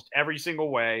Gun in almost every single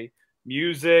way.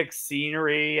 Music,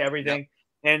 scenery, everything.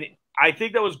 And I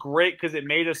think that was great because it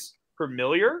made us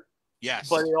familiar. Yes.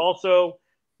 But we also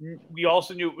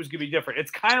knew it was going to be different. It's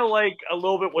kind of like a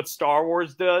little bit what Star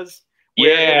Wars does.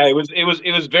 Yeah, it was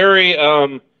very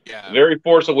very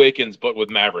Force Awakens, but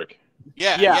with Maverick.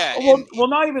 Yeah. Well,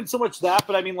 not even so much that,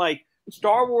 but I mean, like,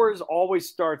 Star Wars always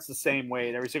starts the same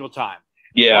way every single time.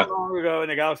 Yeah. Long ago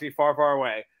in a galaxy far, far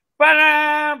away.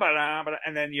 Ba-da, ba-da, ba-da,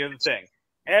 and then you have the thing.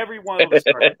 Every one of them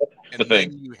starts. And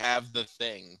then you have the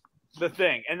thing. The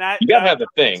thing. And that you gotta have the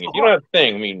thing. If you don't have the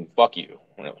thing, I mean, fuck you.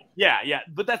 Really. Yeah.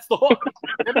 But that's the whole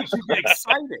that makes you get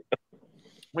excited.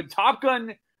 When Top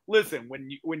Gun, listen,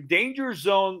 when Danger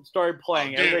Zone started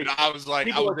playing, dude, I was like,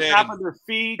 people were tapping their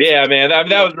feet. Yeah, man. I mean,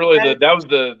 that was really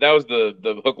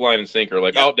the hook, line, and sinker.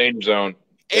 Like, Danger Zone.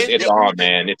 It's on,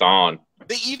 man. It's on.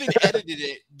 They even edited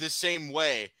it the same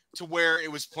way to where it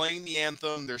was playing the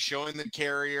anthem. They're showing the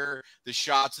carrier, the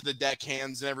shots of the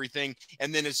deckhands and everything.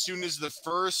 And then as soon as the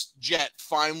first jet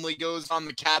finally goes on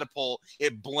the catapult,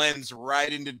 it blends right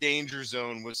into Danger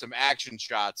Zone with some action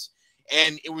shots.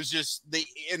 And it was just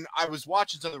and I was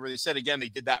watching something where they said, again, they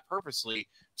did that purposely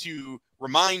to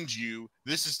remind you,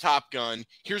 this is Top Gun.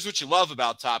 Here's what you love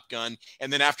about Top Gun.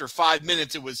 And then after 5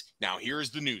 minutes, it was, now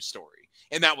here's the news story.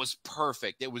 And that was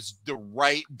perfect. It was the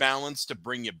right balance to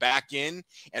bring you back in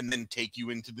and then take you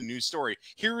into the news story.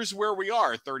 Here's where we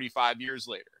are 35 years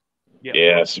later.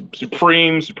 Yeah,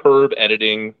 superb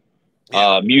editing.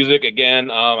 Music, again,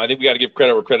 I think we got to give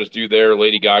credit where credit's due there.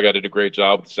 Lady Gaga did a great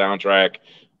job with the soundtrack.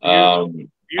 I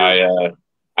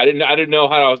didn't know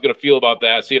how I was going to feel about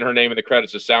that, seeing her name in the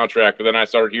credits as soundtrack, but then I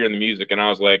started hearing the music, and I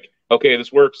was like, okay,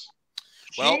 this works.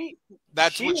 Well,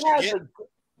 that's what you get.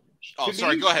 Oh,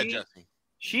 sorry, go ahead, Jesse.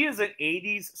 She is an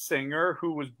 80s singer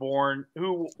who was born,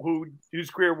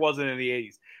 whose career wasn't in the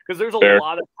 80s. Because there's a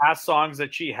lot of past songs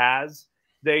that she has,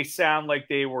 they sound like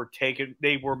they were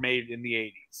made in the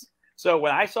 80s. So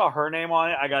when I saw her name on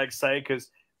it, I got excited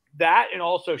because that, and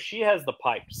also she has the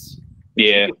pipes.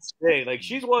 Yeah. Like,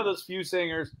 she's one of those few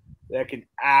singers that can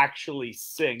actually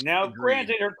sing. Now,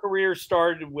 granted, her career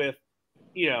started with,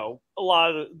 a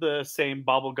lot of the same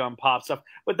bubblegum pop stuff,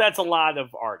 but that's a lot of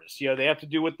artists. They have to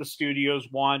do what the studios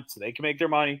want so they can make their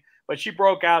money. But she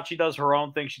broke out. She does her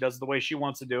own thing. She does it the way she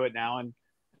wants to do it now.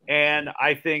 And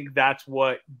I think that's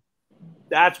why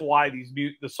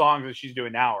the songs that she's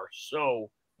doing now are so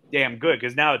damn good,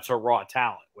 because now it's her raw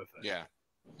talent with it. Yeah.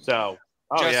 So,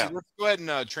 Jesse, let's go ahead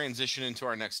and transition into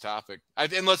our next topic.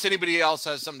 Unless anybody else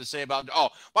has something to say about it. Oh,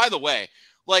 by the way,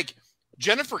 like,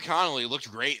 Jennifer Connelly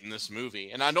looked great in this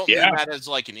movie, and I don't mean that as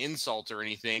like an insult or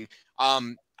anything.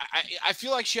 I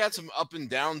feel like she had some up and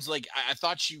downs. Like, I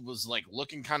thought she was like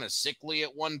looking kind of sickly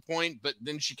at one point, but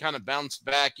then she kind of bounced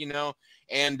back,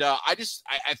 And I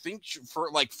think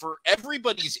for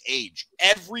everybody's age,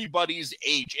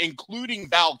 including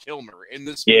Val Kilmer in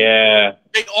this movie,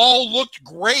 they all looked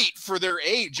great for their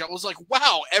age. I was like,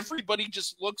 wow, everybody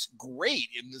just looks great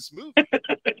in this movie.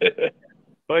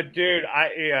 But dude,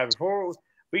 before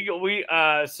we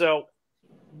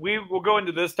will go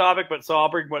into this topic, but so I'll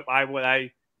bring what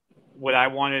I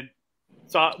wanted.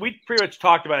 So we pretty much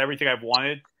talked about everything I've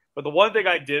wanted, but the one thing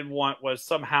I did want was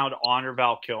somehow to honor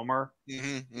Val Kilmer,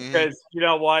 because you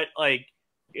know what, like,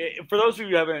 for those of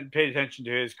you who haven't paid attention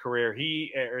to his career,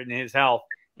 and his health,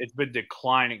 it's been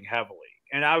declining heavily,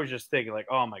 and I was just thinking, like,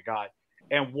 oh my god.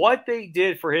 And what they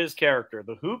did for his character,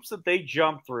 the hoops that they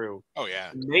jumped through, to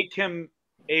make him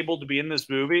able to be in this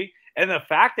movie, and the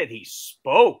fact that he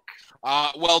spoke.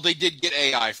 Well, they did get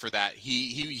AI for that.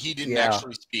 He didn't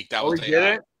actually speak. That was AI.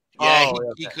 Didn't? Yeah,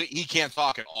 he can't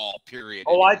talk at all. Period.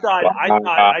 Oh, I thought it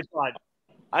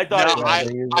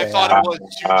was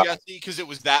too, Jesse, because it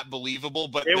was that believable.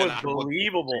 But it was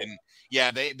believable.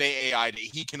 They AI'd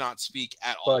it. He cannot speak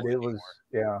at all. But it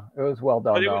was well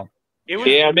done. Man,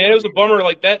 it was a bummer.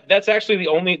 Like that's actually the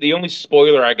only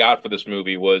spoiler I got for this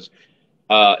movie was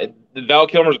Val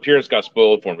Kilmer's appearance got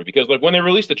spoiled for me, because like when they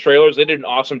released the trailers, they did an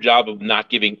awesome job of not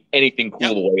giving anything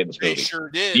cool away in this movie. They sure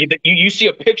did. You see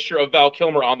a picture of Val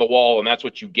Kilmer on the wall, and that's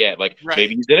what you get. Like,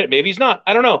 maybe he's in it, maybe he's not.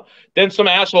 I don't know. Then some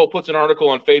asshole puts an article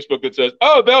on Facebook that says,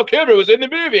 "Oh, Val Kilmer was in the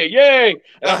movie, yay!"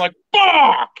 And I'm like,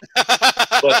 "Fuck!"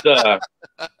 But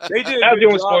they did. That's the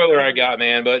only spoiler I got,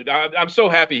 man. But I'm so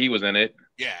happy he was in it.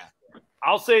 Yeah,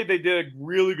 I'll say they did a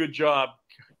really good job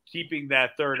keeping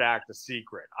that third act a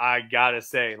secret. I gotta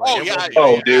say. Like,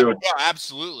 dude. Yeah,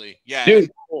 absolutely. Yeah,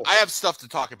 dude. I have stuff to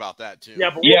talk about that too. Yeah,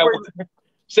 but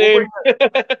same.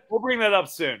 We'll bring that up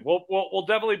soon. We'll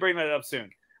definitely bring that up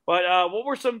soon. But what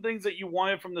were some things that you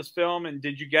wanted from this film, and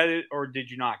did you get it or did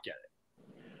you not get it?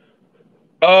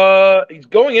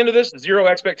 Going into this, zero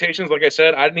expectations. Like I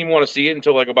said, I didn't even want to see it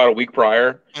until like about a week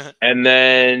prior, and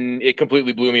then it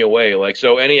completely blew me away. Like,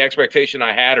 so any expectation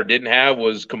I had or didn't have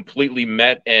was completely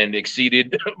met and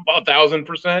exceeded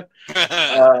 1,000%.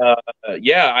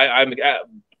 I'm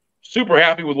super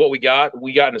happy with what we got.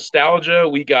 We got nostalgia,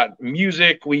 we got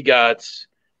music, we got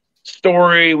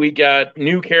story, we got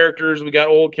new characters, we got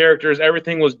old characters.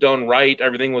 Everything was done right.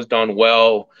 Everything was done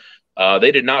well.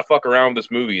 They did not fuck around with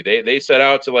this movie. They set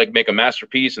out to like make a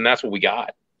masterpiece, and that's what we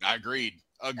got. Agreed.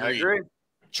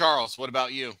 Charles, what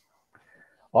about you?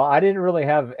 Well, I didn't really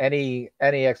have any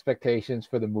expectations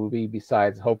for the movie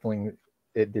besides hoping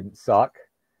it didn't suck.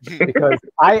 because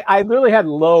I literally had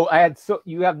low.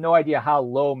 You have no idea how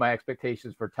low my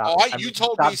expectations for Top. You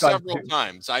told me several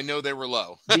times. I know they were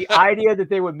low. The idea that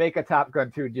they would make a Top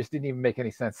Gun 2 just didn't even make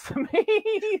any sense to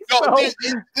me. No,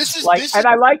 this is like, and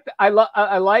I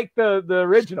like the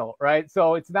original, right?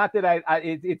 So it's not that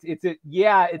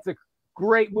it's a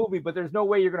great movie, but there's no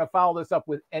way you're going to follow this up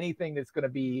with anything that's going to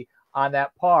be on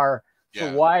that par.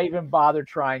 So why even bother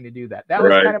trying to do that? That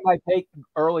was kind of my take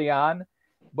early on.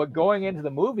 But going into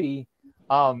the movie,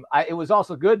 it was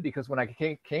also good because when I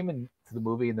came into the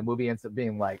movie and the movie ends up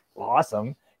being like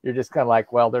awesome, you're just kind of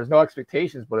like, well, there's no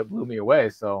expectations, but it blew me away.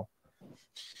 So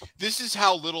this is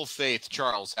how little faith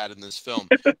Charles had in this film.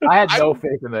 I had no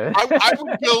faith in it. I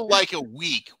would go like a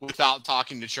week without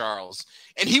talking to Charles,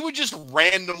 and he would just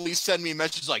randomly send me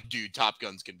messages like, dude, Top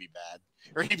Gun's going to be bad.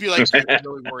 Or he'd be like, I'm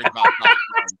really worried about Top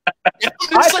Gun. And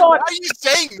I'm just like, why are you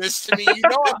saying this to me? You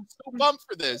know I'm so pumped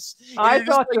for this. And I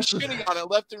thought just, like, shitting on it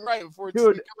left and right before it's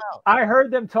going to come out. I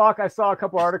heard them talk. I saw a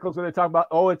couple articles where they talk about,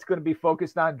 it's going to be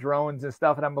focused on drones and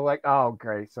stuff. And I'm like, oh,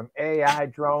 great. Some AI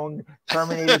drone,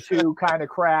 Terminator 2 kind of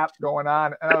crap going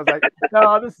on. And I was like,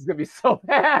 no, this is going to be so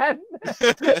bad.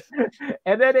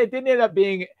 And then it didn't end up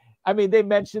being, I mean, they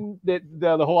mentioned that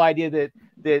the whole idea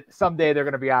that someday they're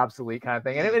going to be obsolete kind of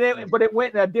thing. But it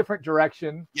went in a different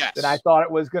direction than I thought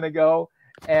it was going to go.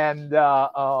 And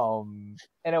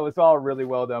it was all really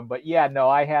well done. But yeah, no,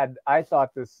 I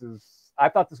thought this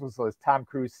was Tom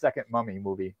Cruise's second Mummy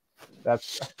movie.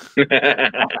 That's I think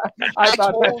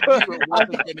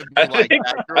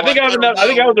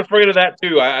I was afraid of that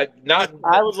too. I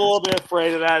was a little bit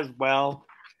afraid of that as well.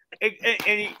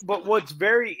 But what's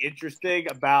very interesting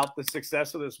about the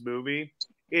success of this movie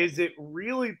is it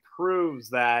really proves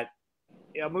that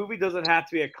a movie doesn't have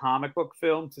to be a comic book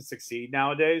film to succeed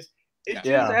nowadays. It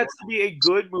just has to be a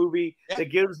good movie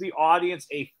that gives the audience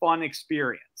a fun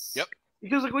experience. Yep.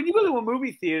 Because like when you go to a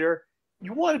movie theater,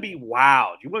 you want to be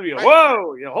wowed. You want to be like,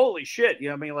 whoa, holy shit. You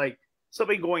know what I mean? Like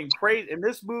something going crazy. And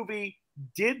this movie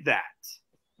did that.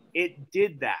 It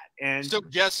did that. And so,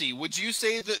 Jesse, would you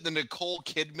say that the Nicole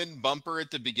Kidman bumper at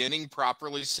the beginning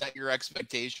properly set your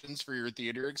expectations for your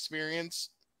theater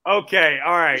experience? Okay,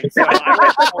 all right. So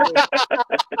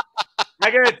I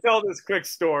gotta tell this quick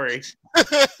story.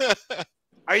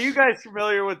 Are you guys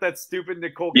familiar with that stupid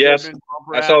Nicole Kidman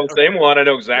bumper? I saw the same one. I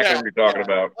know exactly what you're talking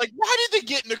about. Like, why did they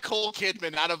get Nicole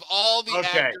Kidman out of all the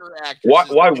actors?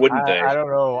 Why wouldn't they? I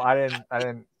don't know. I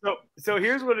didn't. So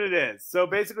here's what it is. So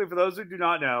basically, for those who do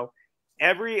not know,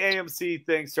 every AMC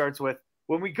thing starts with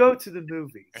when we go to the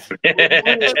movies.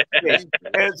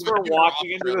 As we're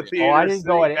walking into the theater. Oh, I didn't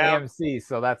go at AMC,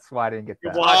 so that's why I didn't get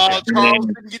that. Oh, Charles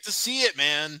didn't get to see it,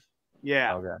 man.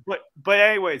 Yeah. Okay. But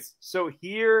anyways, so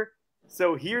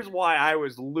here's why I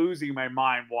was losing my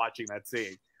mind watching that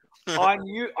scene. On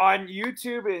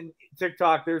YouTube and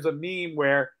TikTok, there's a meme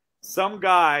where some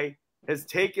guy has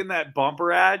taken that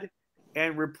bumper ad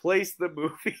and replaced the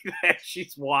movie that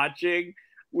she's watching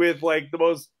with like the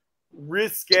most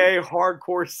risque,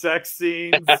 hardcore sex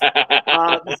scenes.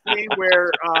 The scene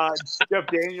where Jeff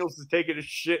Daniels is taking a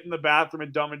shit in the bathroom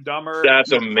in Dumb and Dumber.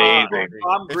 That's amazing.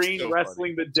 Tom Green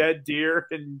wrestling the dead deer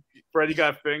and Freddy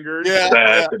Got Fingered. Yeah,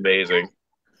 that's amazing.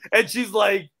 And she's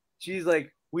like,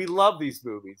 we love these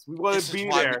movies. We want to be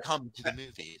there. We come to the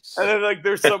movies. And then like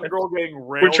there's some girl getting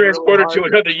railed. We're transported to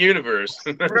another universe.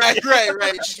 right.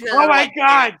 Oh my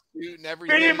god!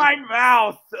 Spit in my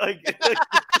mouth. Like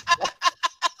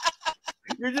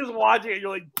you're just watching it. You're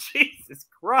like, Jesus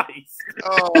Christ!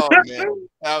 Oh man,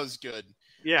 that was good.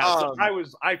 Yeah, so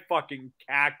I fucking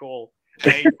cackle.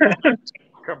 Hey,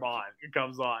 come on, it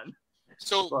comes on.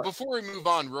 So before we move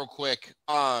on, real quick,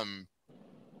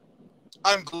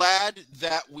 I'm glad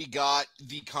that we got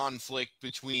the conflict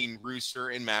between Rooster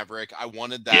and Maverick. I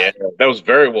wanted that. Yeah, that was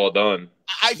very well done.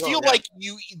 I feel like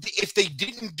if they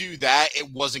didn't do that,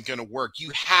 it wasn't going to work.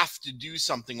 You have to do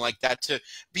something like that to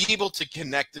be able to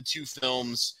connect the two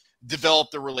films, develop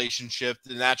the relationship,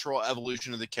 the natural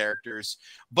evolution of the characters.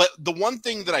 But the one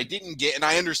thing that I didn't get, and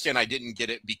I understand I didn't get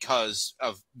it because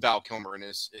of Val Kilmer and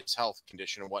his health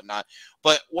condition and whatnot,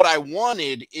 but what I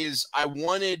wanted is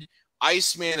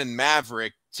Iceman and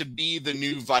Maverick to be the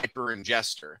new Viper and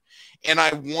Jester. And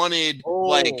I wanted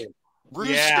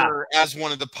Rooster as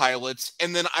one of the pilots,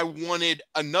 and then I wanted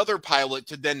another pilot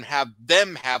to then have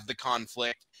them have the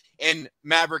conflict, and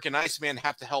Maverick and Iceman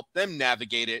have to help them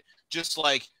navigate it, just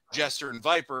like Jester and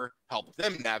Viper help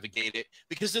them navigate it,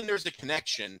 because then there's a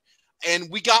connection. And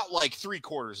we got like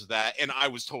 3/4 of that, and I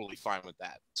was totally fine with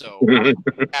that. So I'm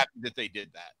happy that they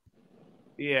did that.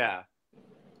 Yeah.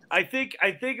 I think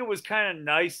it was kind of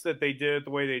nice that they did it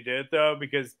the way they did it, though,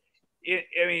 because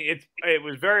it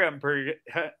was very a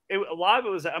lot of it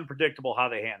was unpredictable how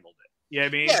they handled it. You know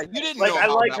what I mean? Yeah, you didn't like know I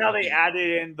like that how would they be.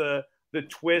 added in the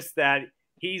twist that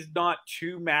he's not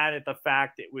too mad at the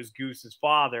fact it was Goose's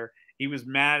father. He was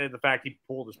mad at the fact he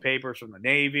pulled his papers from the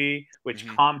Navy, which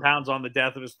compounds on the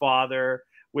death of his father,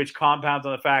 which compounds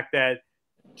on the fact that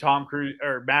Tom Cruise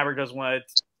or Maverick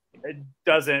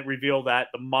doesn't reveal that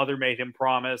the mother made him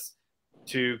promise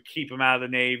to keep him out of the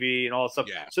Navy and all that stuff.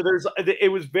 Yeah. So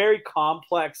it was very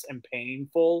complex and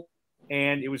painful,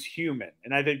 and it was human.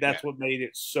 And I think that's what made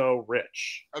it so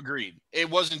rich. Agreed. It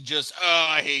wasn't just, oh,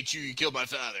 I hate you, you killed my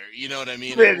father. You know what I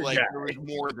mean? There was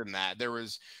more than that. There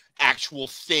was actual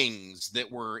things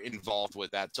that were involved with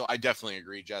that. So I definitely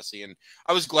agree, Jesse. And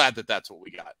I was glad that that's what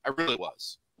we got. I really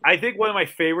was. I think one of my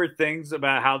favorite things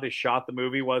about how they shot the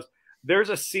movie was there's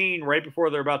a scene right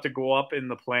before they're about to go up in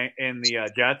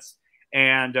the jets,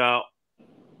 and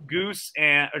Goose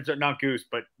and not Goose,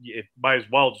 but it might as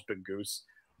well just been Goose.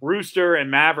 Rooster and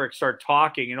Maverick start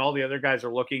talking, and all the other guys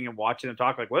are looking and watching them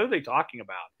talk. Like, what are they talking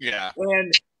about? Yeah,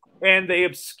 and they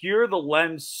obscure the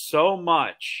lens so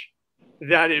much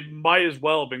that it might as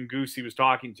well have been Goose he was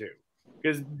talking to,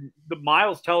 because the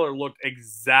Miles Teller looked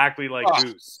exactly like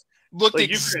Goose. Looked like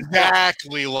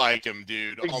exactly like him,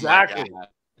 dude. Exactly. Oh my God.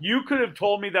 You could have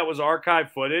told me that was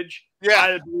archive footage. Yeah. I'd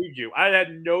have believed you. I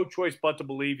had no choice but to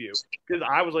believe you, because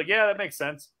I was like, yeah, that makes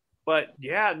sense. But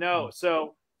yeah, no.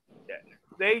 So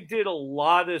they did a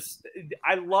lot of this.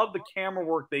 I love the camera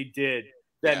work they did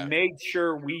that made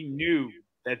sure we knew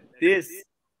that this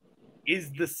is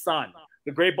the son.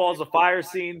 The Great Balls of Fire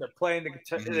scene, they're playing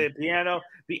the piano,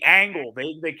 the angle.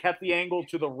 They kept the angle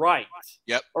to the right.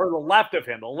 Yep. Or the left of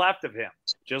him,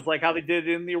 just like how they did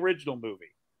it in the original movie.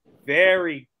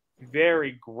 Very,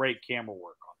 very great camera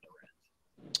work on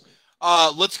their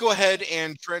end. Let's go ahead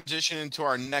and transition into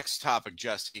our next topic,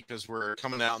 Jesse, because we're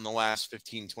coming out in the last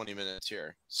 15, 20 minutes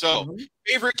here. So,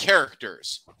 favorite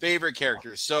characters.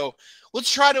 So,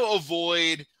 let's try to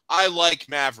avoid, I like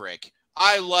Maverick.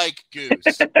 I like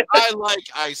Goose. I like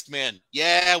Iceman.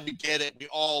 Yeah, we get it. We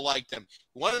all like them.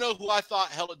 You want to know who I thought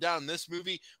held it down in this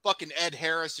movie? Fucking Ed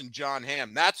Harris and John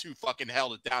Hamm. That's who fucking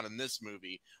held it down in this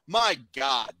movie. My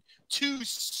God. 2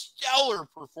 stellar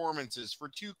performances for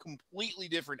 2 completely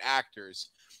different actors.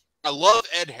 I love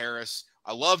Ed Harris.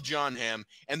 I love John Hamm.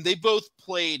 And they both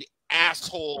played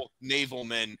asshole naval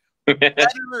men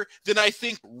better than I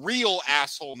think real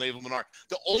asshole navalmen are.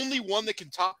 The only one that can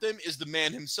top them is the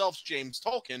man himself, James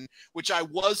Tolkien, which I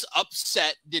was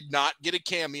upset did not get a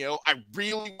cameo. I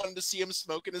really wanted to see him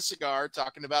smoking a cigar,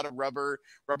 talking about a rubber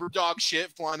dog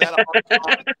shit flying that off.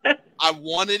 I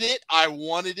wanted it.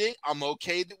 I'm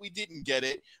okay that we didn't get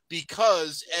it,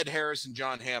 because Ed Harris and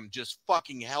John Hamm just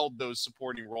fucking held those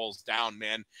supporting roles down,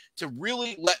 man, to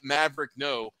really let Maverick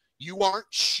know you aren't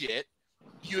shit.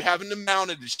 You haven't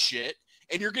amounted to shit,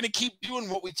 and you're going to keep doing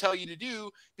what we tell you to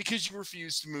do because you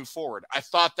refuse to move forward. I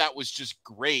thought that was just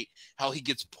great, how he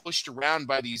gets pushed around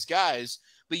by these guys,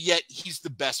 but yet he's the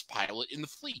best pilot in the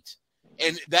fleet.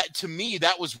 And that, to me,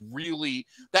 that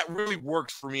really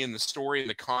worked for me in the story and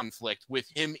the conflict with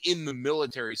him in the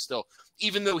military still.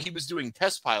 Even though he was doing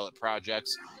test pilot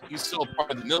projects, he's still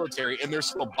part of the military, and they're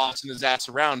still bossing his ass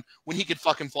around when he could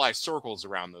fucking fly circles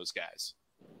around those guys.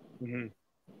 Mm-hmm.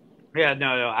 Yeah,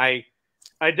 no. I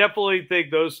definitely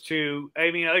think those two.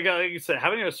 I mean, like you said,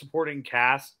 having a supporting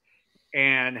cast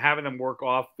and having them work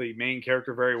off the main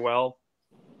character very well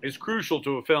is crucial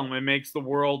to a film. It makes the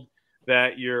world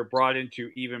that you're brought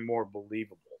into even more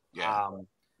believable. Yeah.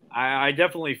 I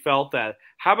definitely felt that.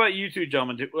 How about you two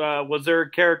gentlemen? Was there a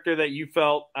character that you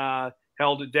felt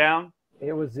held it down?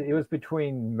 It was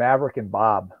between Maverick and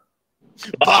Bob.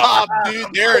 Bob,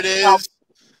 dude, there it is.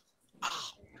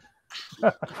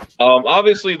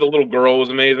 Obviously the little girl was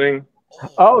amazing.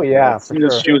 Oh yeah, she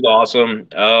was awesome.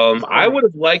 I would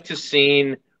have liked to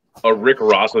seen a Rick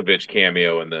Rossovich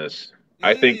cameo in this.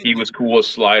 I think he was cool as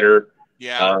Slider.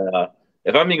 Yeah.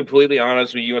 If I'm being completely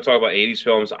honest with you, want to talk about 80s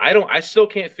films, I still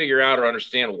can't figure out or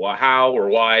understand how or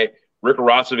why Rick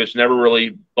Rossovich never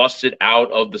really busted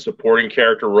out of the supporting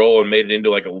character role and made it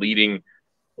into like a leading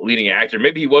actor.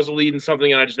 Maybe he was a lead in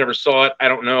something and I just never saw it. I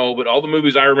don't know. But all the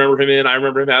movies I remember him in, I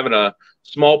remember him having a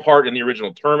small part in the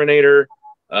original Terminator.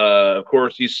 Of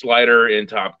course, he's Slider in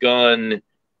Top Gun.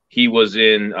 He was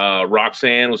in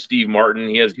Roxanne with Steve Martin.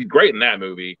 He's great in that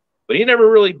movie, but he never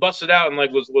really busted out and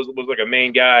like was like a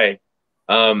main guy.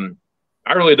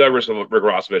 I really dug Rick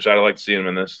Rossovich. I'd like to see him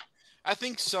in this. I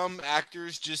think some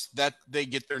actors just that they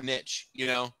get their niche, you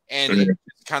know, and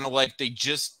it's kind of like they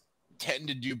just tend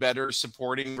to do better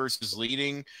supporting versus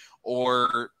leading,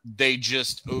 or they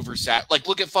just oversat. Like,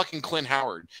 look at fucking Clint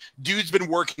Howard. Dude's been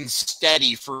working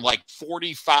steady for like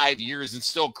 45 years and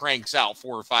still cranks out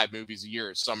 4 or 5 movies a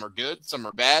year. Some are good, some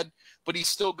are bad, but he's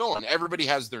still going. Everybody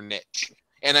has their niche.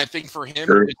 And I think for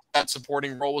him, that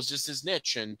supporting role was just his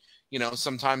niche. And, you know,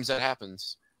 sometimes that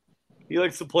happens. He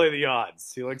likes to play the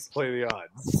odds.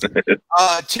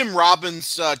 Tim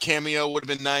Robbins' cameo would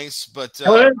have been nice, but,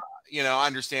 you know, I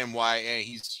understand why.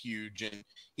 He's huge and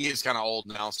he is kind of old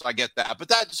now, so I get that. But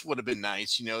that just would have been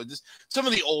nice, you know. Just some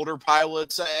of the older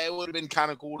pilots, it would have been kind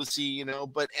of cool to see, you know.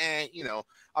 But, you know,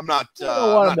 I'm not too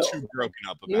broken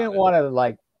up about it. You didn't want to,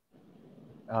 like,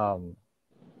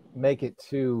 make it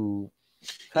too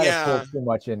kind of pull too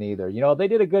much in either. You know, they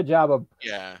did a good job of,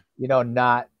 you know,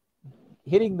 not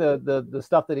hitting the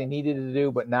stuff that he needed to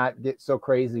do, but not get so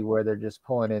crazy where they're just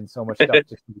pulling in so much stuff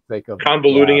just for the sake of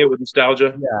convoluting it with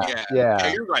nostalgia.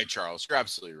 Yeah, you're right, Charles. You're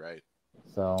absolutely right.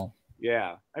 So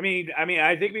I mean,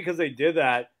 I think because they did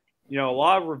that, you know, a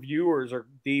lot of reviewers are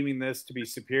deeming this to be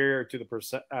superior to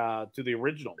the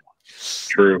original one.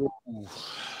 True.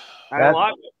 A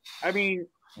lot.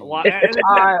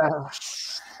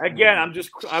 Again, I'm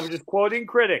just quoting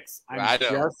critics.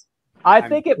 I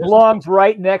think it belongs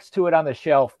right next to it on the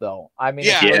shelf, though. I mean,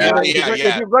 if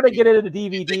you're going to get it in a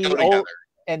DVD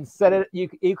and set it,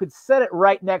 you could set it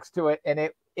right next to it, and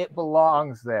it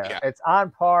belongs there. Yeah. It's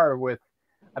on par with.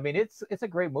 I mean, it's a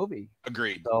great movie.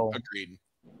 Agreed. So,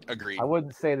 Agreed. I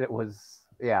wouldn't say that it was.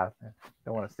 Yeah, I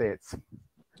don't want to say it's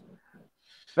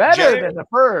better than the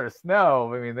first.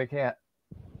 No, I mean they can't.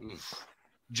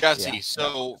 Jesse,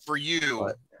 so for you,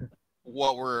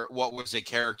 what was a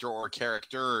character or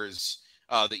characters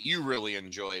that you really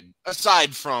enjoyed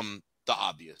aside from the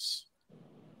obvious?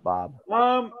 Bob.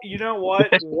 You know what?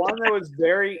 One that was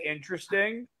very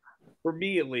interesting for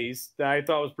me, at least, that I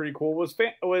thought was pretty cool was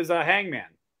Hangman.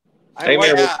 I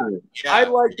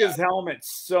liked his helmet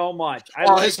so much.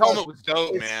 His helmet was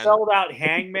dope, man. It spelled out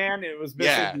Hangman. It was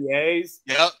missing the A's.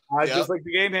 Yep. Just like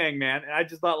the game Hangman. And I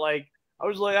just thought, I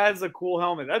was like, that's a cool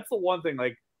helmet. That's the one thing,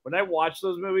 when I watch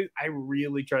those movies, I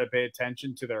really try to pay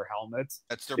attention to their helmets.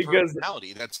 That's their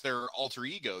personality. That's their alter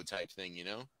ego type thing, you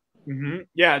know? Mm-hmm.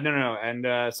 Yeah, no.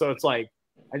 And so it's like,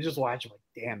 I just watch them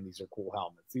damn, these are cool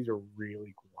helmets. These are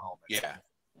really cool helmets.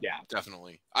 Yeah,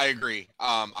 definitely. I agree.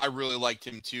 I really liked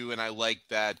him too, and I like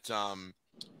that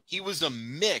he was a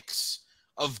mix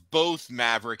of both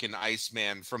Maverick and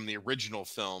Iceman from the original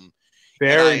film.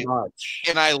 Very much.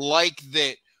 And I like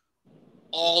that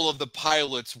all of the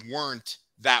pilots weren't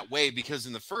that way, because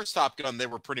in the first Top Gun, they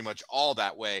were pretty much all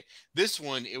that way. This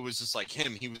one, it was just like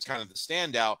him. He was kind of the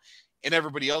standout. And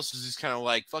everybody else was just kind of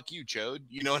like, fuck you, Chode.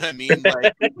 You know what I mean?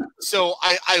 So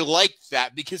I liked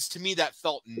that, because to me that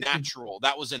felt natural.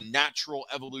 That was a natural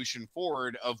evolution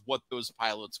forward of what those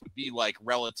pilots would be like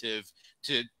relative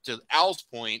to Al's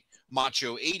point,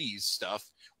 macho 80s stuff.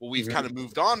 Well, we've kind of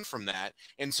moved on from that.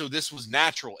 And so this was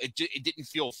natural. It didn't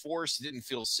feel forced. It didn't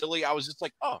feel silly. I was just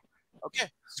like, oh, okay,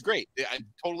 this is great. It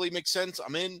totally makes sense.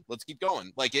 I'm in. Let's keep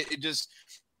going.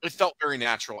 It felt very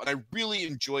natural, and I really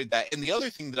enjoyed that. And the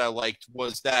other thing that I liked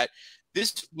was that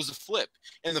this was a flip.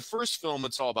 In the first film,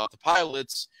 it's all about the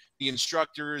pilots, the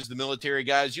instructors, the military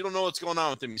guys. You don't know what's going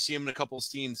on with them. You see them in a couple of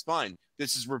scenes, fine.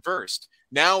 This is reversed.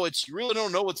 Now you really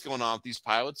don't know what's going on with these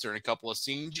pilots. They're in a couple of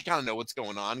scenes. You kind of know what's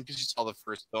going on because you saw the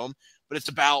first film. But it's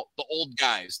about the old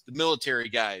guys, the military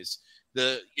guys,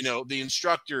 the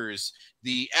instructors,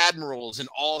 the admirals, and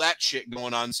all that shit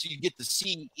going on. So you get to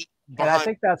see. And I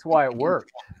think that's why it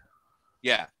worked.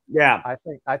 Yeah.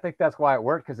 I think that's why it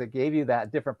worked, because it gave you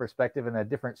that different perspective and a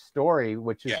different story,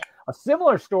 which is a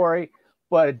similar story,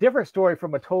 but a different story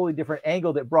from a totally different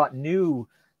angle that brought new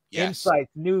insights,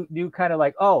 new kind of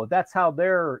like, oh, that's how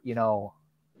they're,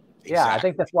 Exactly. I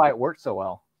think that's why it worked so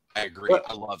well. I agree.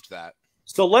 I loved that.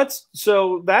 So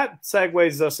that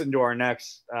segues us into our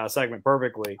next segment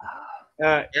perfectly.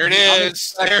 There it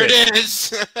is. There it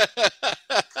is.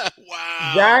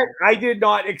 Wow. That I did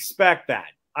not expect that.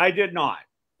 I did not,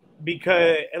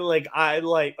 because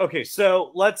okay,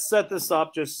 so let's set this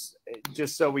up just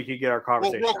so we could get our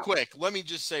conversation. Well, real quick, let me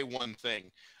just say one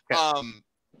thing. Okay.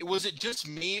 Was it just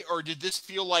me, or did this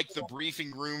feel like the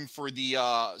briefing room for the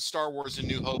Star Wars: A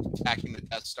New Hope attacking the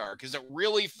Death Star? Because it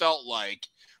really felt like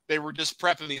they were just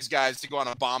prepping these guys to go on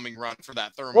a bombing run for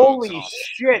that thermal. Holy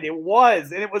shit, it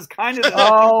was. And it was kind of we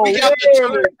got the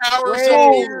turret towers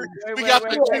up here. We got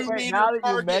the 2-meter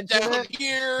target down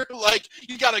here. Like,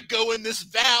 you got to go in this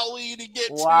valley to get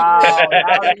to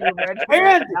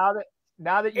it.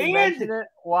 Now that you mention it,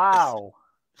 wow.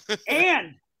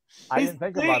 And I didn't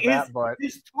think about that, but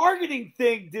his targeting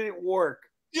thing didn't work.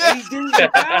 Yeah. He didn't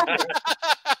have it.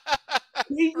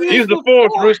 Use the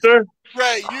force, Rooster.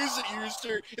 Right, use it,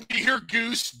 Rooster. If you hear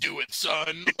Goose, do it,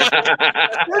 son.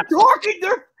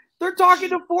 They're talking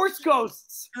to Force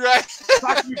ghosts. Right.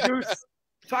 Talk to me, Goose.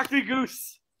 Talk to me,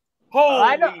 Goose.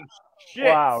 Holy shit.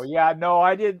 Wow. Yeah. No,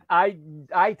 I did. I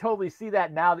totally see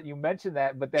that now that you mentioned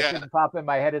that, but that didn't pop in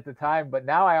my head at the time. But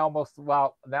now I almost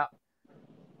wow.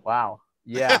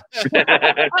 Yeah.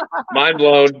 Mind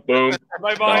blown. Boom.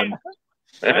 My mind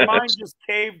just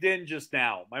caved in just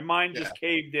now. My mind just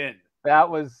caved in. That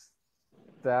was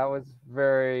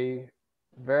very,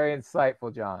 very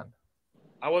insightful, John.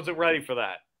 I wasn't ready for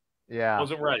that. Yeah. I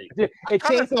wasn't ready. It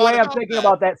changed the way I'm thinking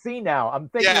about that scene now. I'm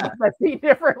thinking about that scene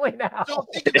differently now. So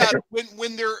think about it.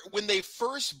 When they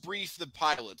first brief the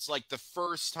pilots, like the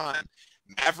first time,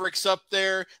 Maverick's up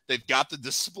there, they've got the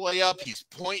display up, he's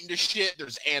pointing to shit,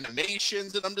 there's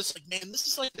animations, and I'm just like, man, this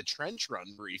is like the trench run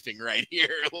briefing right here.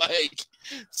 Like,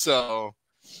 so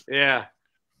yeah.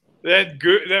 Then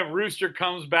Rooster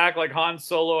comes back like Han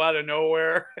Solo out of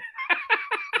nowhere.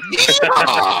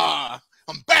 Yeah!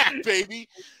 I'm back, baby.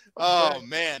 Oh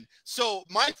man. So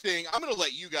my thing, I'm gonna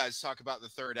let you guys talk about the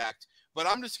third act, but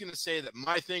I'm just gonna say that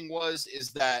my thing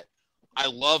is that I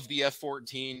love the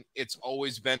F-14. It's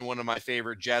always been one of my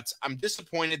favorite jets. I'm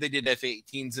disappointed they did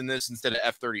F-18s in this instead of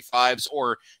F-35s,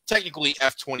 or technically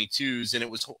F-22s, and it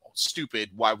was stupid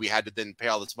why we had to then pay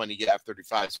all this money to get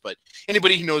F-35s. But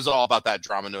anybody who knows all about that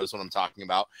drama knows what I'm talking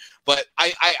about. But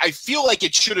I feel like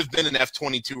it should have been an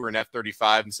F-22 or an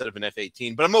F-35 instead of an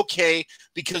F-18. But I'm okay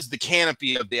because the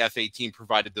canopy of the F-18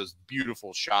 provided those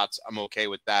beautiful shots. I'm okay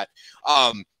with that.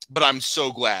 But I'm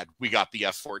so glad we got the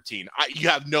F-14. You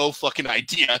have no fucking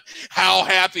idea how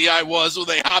happy I was when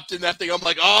they hopped in that thing. I'm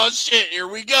like, oh shit, here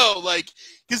we go. Like,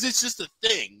 because it's just a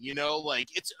thing, you know. Like,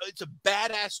 it's a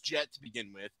badass jet to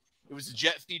begin with. It was a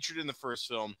jet featured in the first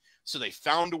film, so they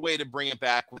found a way to bring it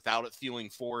back without it feeling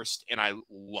forced, and I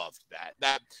loved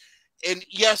that. And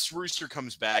yes, Rooster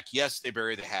comes back. Yes, they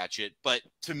bury the hatchet. But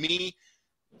to me,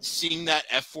 seeing that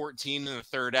F-14 in the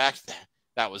third act,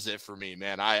 that was it for me,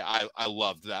 man. I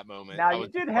loved that moment. Now, you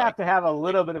did have to have a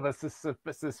little bit of a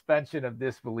suspension of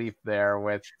disbelief there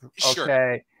with,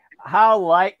 okay,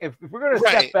 if we're going to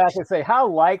step back and say, how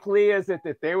likely is it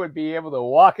that they would be able to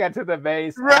walk onto the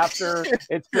base after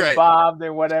it's been bombed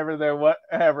and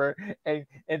whatever,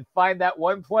 and find that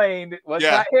one plane that was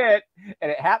not hit, and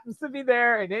it happens to be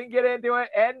there and didn't get into it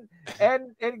and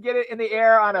get it in the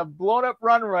air on a blown up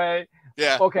runway.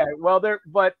 Yeah. Okay, well,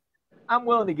 but I'm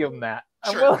willing to give them that.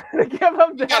 I'm willing to give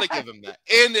them that. You gotta give them that.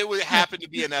 And it would happen to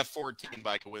be an F-14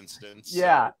 by coincidence.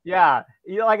 Yeah, so. Yeah.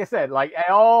 You know, like I said, like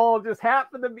it all just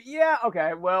happened to be. Yeah,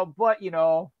 okay. Well, but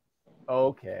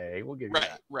okay, we'll give you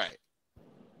that. Right.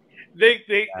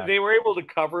 They were able to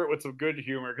cover it with some good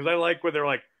humor, because I like when they're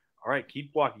like, all right, keep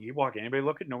walking. Anybody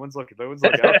looking? No one's looking.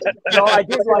 No, I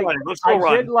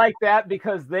did like that,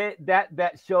 because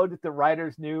that showed that the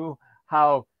writers knew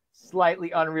how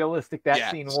slightly unrealistic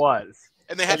that scene was.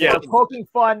 And they had poking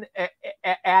fun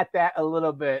at that a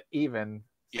little bit, even.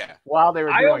 Yeah. While they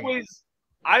were doing it.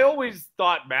 I always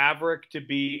thought Maverick to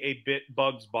be a bit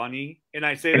Bugs Bunny, and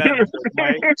I say that in a good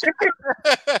way.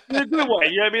 In a good way.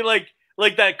 You know what I mean?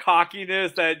 Like that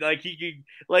cockiness that he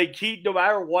no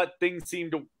matter what, things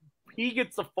seem to, he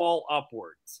gets to fall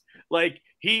upwards. Like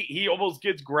he almost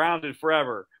gets grounded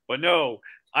forever. But no,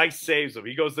 Ice saves him.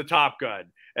 He goes to Top Gun.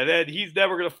 And then he's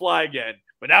never gonna fly again.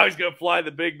 But now he's gonna fly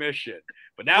the big mission.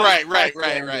 But now right.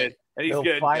 And he's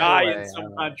gonna die in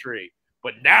some country.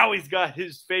 But now he's got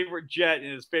his favorite jet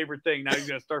and his favorite thing. Now he's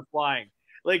gonna start flying.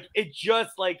 Like, it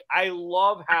just, like, I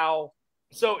love how,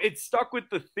 so it stuck with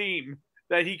the theme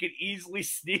that he could easily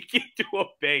sneak into a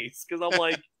base. Because I'm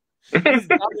like, he's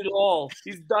done it all.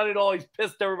 He's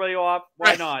pissed everybody off.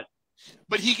 Why not?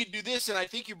 But he could do this, and I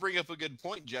think you bring up a good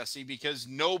point, Jesse, because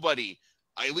nobody,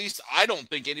 at least I don't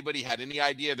think anybody had any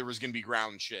idea there was going to be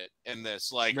ground shit in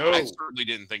this. Like, no. I certainly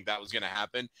didn't think that was going to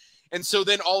happen. And so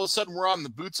then all of a sudden we're on the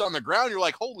boots on the ground. You're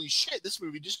like, holy shit, this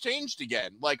movie just changed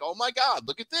again. Like, oh my God,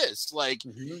 look at this. Like,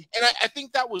 and I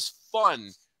think that was fun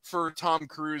for Tom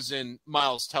Cruise and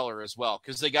Miles Teller as well,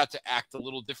 because they got to act a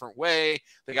little different way.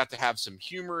 They got to have some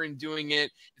humor in doing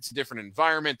it. It's a different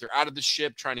environment. They're out of the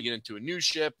ship, trying to get into a new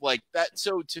ship like that.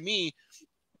 So to me,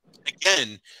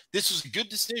 again, this was a good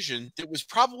decision. It was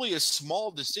probably a small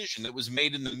decision that was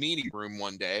made in the meeting room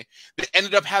one day that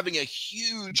ended up having a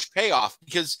huge payoff,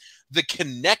 because the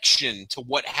connection to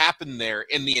what happened there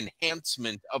and the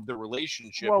enhancement of the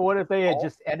relationship. Well, what if they had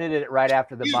just ended it right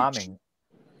after the bombing?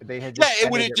 They had just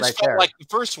it would have just felt like the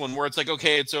first one, where it's like,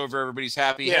 okay, it's over, everybody's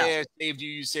happy. Hey, I saved you,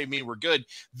 you saved me, we're good.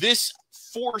 This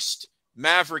forced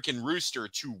Maverick and Rooster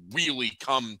to really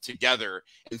come together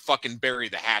and fucking bury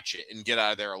the hatchet and get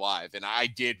out of there alive. And I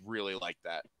did really like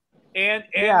that. And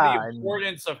the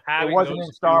importance of having it wasn't those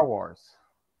in Star Wars.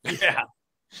 Yeah.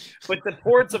 But the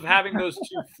importance of having those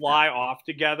two fly off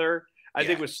together, I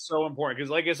think was so important. Because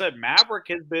like I said, Maverick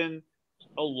has been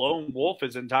a lone wolf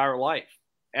his entire life.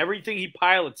 Everything he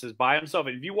pilots is by himself.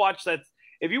 And if you watch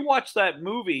that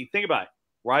movie, think about it.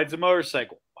 Rides a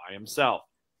motorcycle by himself.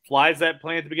 Flies that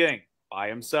plane at the beginning by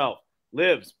himself.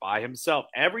 Lives by himself.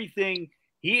 Everything,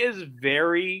 he is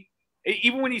very,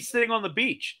 even when he's sitting on the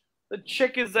beach, the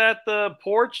chick is at the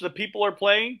porch, the people are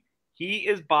playing, he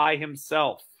is by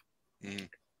himself. Mm.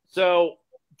 So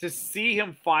to see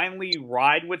him finally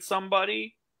ride with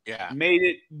somebody made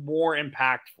it more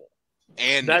impactful.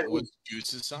 And that was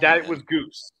Goose's son. It was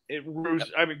Goose.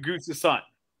 Goose's son.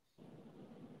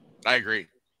 I agree.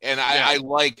 And I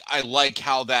like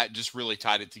how that just really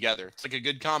tied it together. It's like a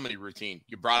good comedy routine.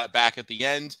 You brought it back at the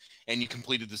end and you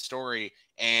completed the story.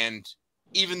 And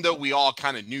even though we all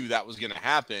kind of knew that was going to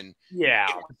happen,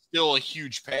 it was still a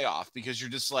huge payoff because you're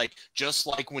just like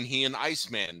when he and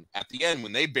Iceman at the end,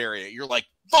 when they bury it, you're like,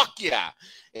 fuck yeah.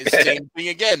 It's the same thing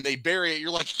again. They bury it.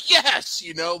 You're like, yes,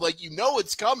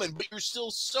 it's coming, but you're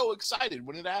still so excited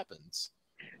when it happens.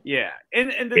 Yeah. And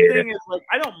the thing is, like,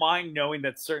 I don't mind knowing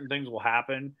that certain things will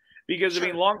happen because, I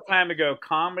mean, a long time ago,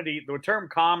 comedy, the term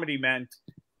comedy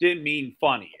didn't mean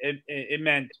funny. It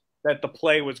meant that the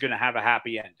play was going to have a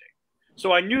happy ending.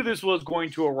 So I knew this was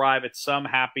going to arrive at some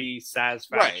happy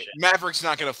satisfaction. Right. Maverick's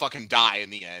not going to fucking die in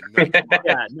the end.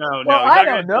 No. Well, I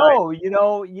don't know. We didn't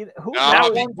know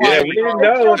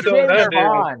until James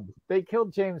Bond. They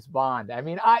killed James Bond. I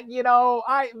mean,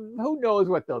 who knows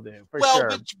what they'll do for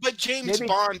sure. But James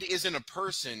Bond isn't a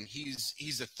person.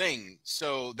 He's a thing.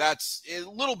 So that's a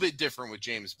little bit different with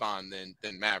James Bond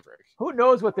than Maverick. Who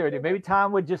knows what they'll do? Maybe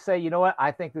Tom would just say, you know what?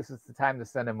 I think this is the time to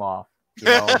send him off.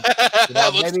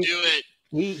 Let's do it.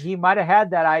 He might have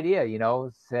had that idea,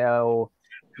 so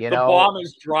the bomb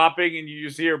is dropping and you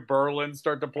just hear Berlin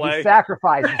start to play. He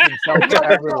sacrifices himself for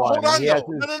everyone.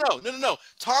 No.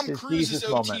 Tom Cruise is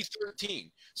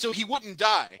OT-13, so he wouldn't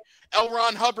die. L.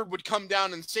 Ron Hubbard would come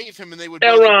down and save him, and they would.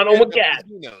 L. Ron, oh my God,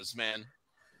 who knows, man?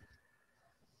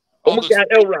 Oh my God,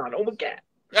 L. Ron, oh my God.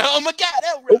 Oh my God,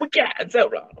 L. Ron. Oh my God, it's L.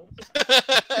 Ron.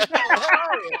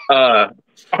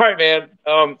 All right, man.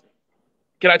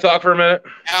 Can I talk for a minute?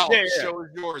 Show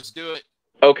is yours. Do it.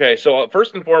 Okay, so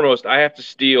first and foremost, I have to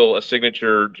steal a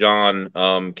signature John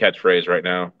catchphrase right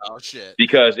now. Oh, shit.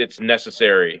 Because it's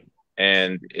necessary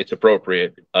and it's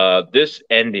appropriate. This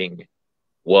ending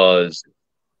was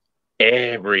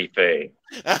everything.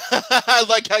 I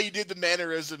like how you did the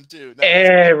mannerism, too.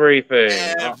 Everything.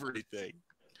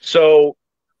 So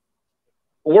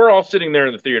we're all sitting there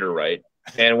in the theater, right?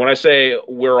 And when I say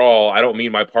we're all, I don't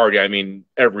mean my party. I mean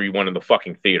everyone in the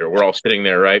fucking theater. We're all sitting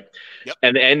there, right? Yep.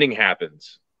 And the ending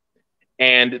happens.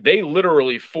 And they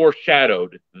literally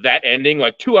foreshadowed that ending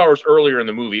like 2 hours earlier in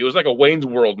the movie. It was like a Wayne's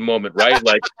World moment, right?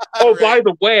 Like, oh, by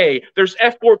the way, there's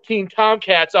F-14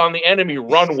 Tomcats on the enemy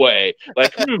runway.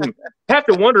 Like, have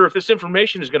to wonder if this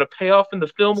information is going to pay off in the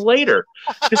film later.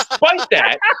 Despite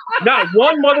that, not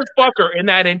one motherfucker in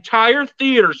that entire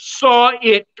theater saw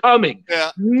it coming.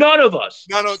 Yeah. None of us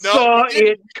saw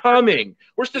it coming.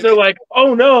 We're sitting there like,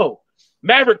 oh, no,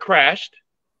 Maverick crashed.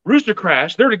 Rooster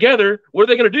crashed. They're together. What are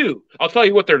they going to do? I'll tell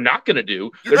you what they're not going to do.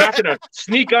 They're not going to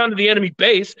sneak onto the enemy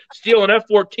base, steal an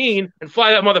F-14, and fly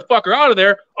that motherfucker out of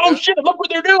there. Oh, shit, look what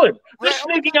they're doing. They're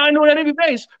sneaking onto an enemy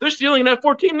base. They're stealing an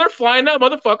F-14, and they're flying that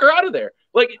motherfucker out of there.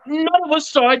 Like, none of us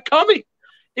saw it coming.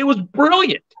 It was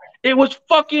brilliant. It was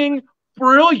fucking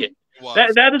brilliant.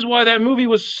 That is why that movie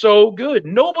was so good.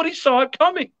 Nobody saw it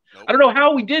coming. Nope. I don't know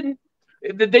how we didn't.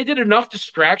 They did enough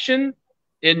distraction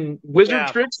in wizard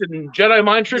tricks and Jedi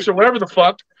mind tricks or whatever the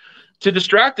fuck to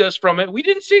distract us from it. We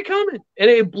didn't see it coming,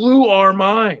 and it blew our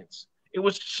minds. It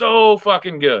was so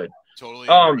fucking good. Totally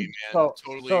agree, man.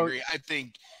 Totally agree. I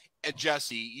think,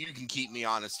 Jesse, you can keep me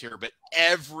honest here, but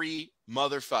every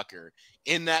motherfucker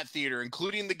in that theater,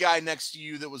 including the guy next to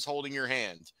you that was holding your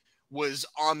hand, was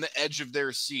on the edge of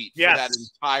their seat for that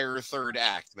entire third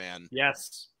act, man.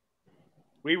 Yes.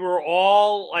 We were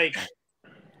all like...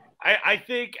 I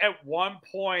think at one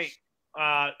point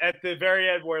at the very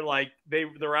end where like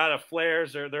they're out of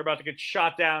flares or they're about to get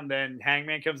shot down, then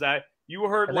Hangman comes out. You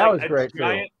heard like a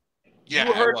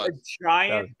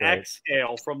giant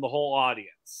exhale from the whole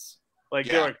audience. Like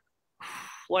they're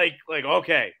like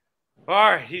okay,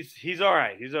 all right, he's all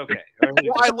right, he's okay.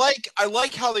 Well, I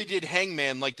like how they did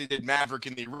Hangman like they did Maverick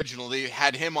in the original. They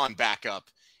had him on backup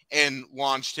and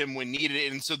launched him when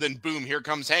needed. And so then, boom, here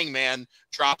comes Hangman.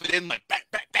 Drop it in like back.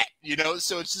 You know,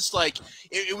 so it's just like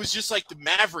it was just like the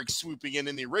Maverick swooping in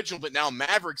the original, but now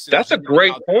Maverick's. That's a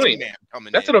great point.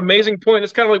 That's an amazing point.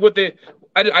 It's kind of like what they.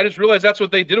 I just realized that's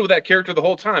what they did with that character the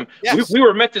whole time. Yes. We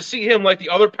were meant to see him like the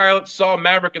other pilots saw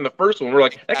Maverick in the first one. We're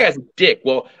like, that guy's a dick.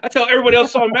 Well, that's how everybody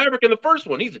else saw Maverick in the first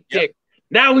one. He's a dick.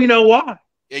 Now we know why.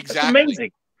 Exactly. That's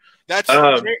amazing. That's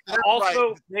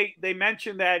also right. they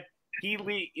mentioned that he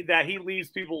leaves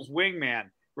people's wingman.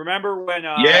 Remember when?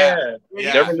 Never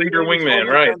leave your wingman,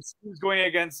 right? He was going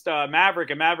against Maverick,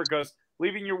 and Maverick goes,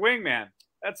 "Leaving your wingman."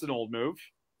 That's an old move.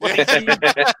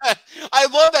 I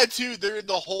love that too. They're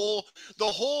the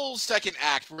whole second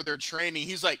act where they're training.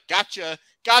 He's like, "Gotcha,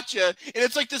 gotcha," and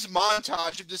it's like this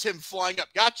montage of just him flying up.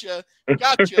 Gotcha,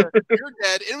 gotcha. You're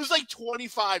dead. It was like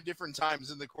 25 different times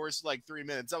in the course of like 3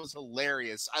 minutes. That was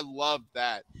hilarious. I loved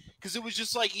that because it was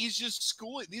just like he's just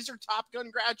schooling. These are Top Gun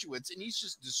graduates, and he's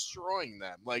just destroying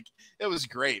them. Like it was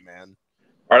great, man.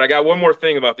 All right, I got one more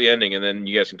thing about the ending, and then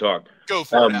you guys can talk. Go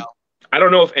for it, Al. I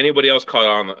don't know if anybody else caught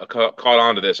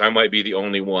on to this. I might be the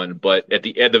only one, but at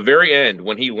the very end,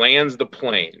 when he lands the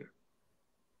plane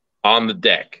on the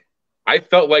deck, I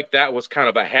felt like that was kind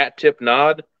of a hat tip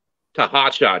nod to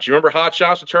Hot Shots. You remember Hot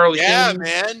Shots with Charlie Sheen? Yeah,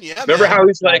 man. Yeah. Remember how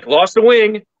he's like lost a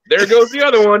wing? There goes the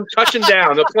other one, touching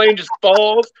down. The plane just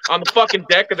falls on the fucking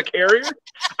deck of the carrier.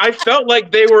 I felt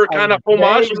like they were kind of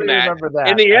homaging that.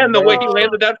 In the end, the way he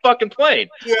landed that fucking plane.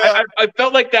 Yeah. I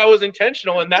felt like that was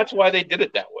intentional, and that's why they did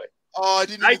it that way. Oh, I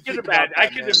didn't. I can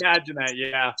imagine that.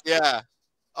 Yeah. Yeah.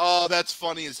 Oh, that's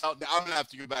funny as hell. I'm gonna have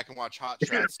to go back and watch Hot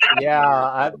Shots.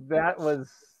 Yeah, that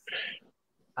was.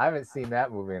 I haven't seen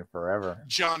that movie in forever.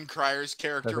 John Cryer's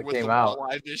character with the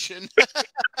live vision.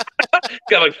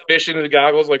 Got like fish in his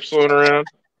goggles, like swimming around.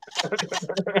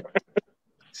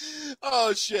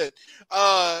 Oh shit,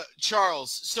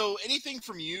 Charles. So, anything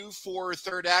from you for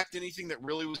third act? Anything that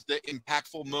really was the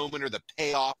impactful moment or the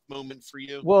payoff moment for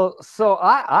you? Well, so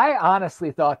I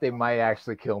honestly thought they might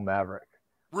actually kill Maverick.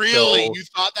 Really, you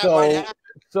thought that might happen?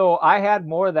 So I had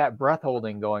more of that breath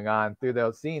holding going on through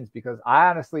those scenes because I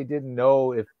honestly didn't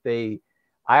know if they.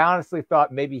 I honestly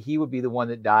thought maybe he would be the one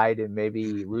that died and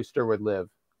maybe Rooster would live.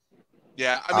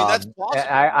 Yeah, I mean that's possible.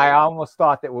 I almost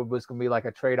thought that it was going to be like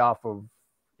a trade off of.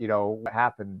 What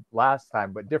happened last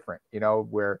time, but different,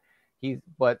 where he's,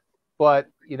 but,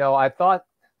 I thought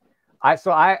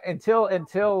until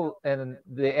in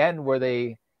the end where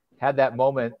they had that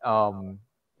moment,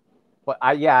 but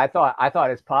I thought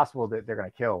it's possible that they're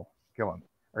going to kill him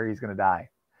or he's going to die.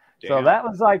 Damn. So that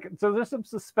was like, so there's some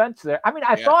suspense there. I mean,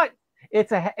 I thought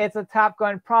it's a Top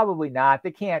Gun, probably not.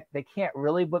 They can't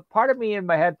really, but part of me in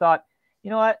my head thought, you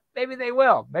know what? Maybe they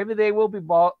will. Maybe they will be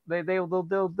they'll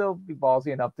be ballsy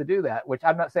enough to do that. Which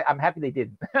I'm not saying. I'm happy they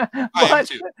didn't. But I am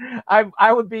too.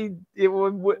 I would be.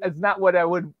 It's not what I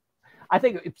would. I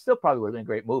think it still probably would have been a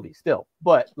great movie still.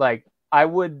 But like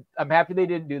I'm happy they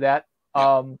didn't do that.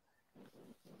 Yeah.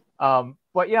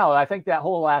 But I think that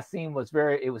whole last scene was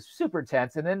it was super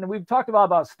tense. And then we've talked about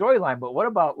storyline, but what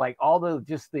about like all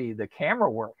the camera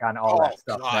work on all that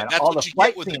stuff, man? That's all what the you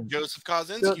flight get with scenes, the Joseph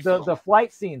Kosinski the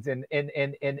flight scenes and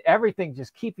everything,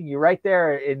 just keeping you right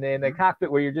there in the cockpit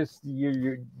where you're just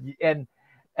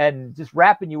and just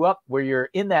wrapping you up where you're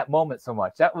in that moment so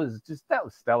much. That was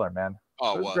stellar, man.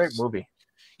 Oh, it was a great movie.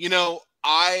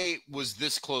 I was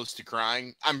this close to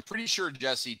crying. I'm pretty sure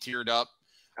Jesse teared up.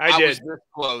 I did. Was this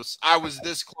close. I was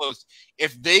this close.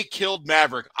 If they killed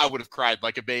Maverick, I would have cried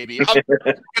like a baby. I'm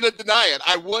not going to deny it.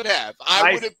 I would have.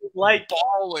 I would have been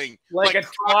bawling. Like a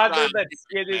toddler that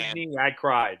skidded me, I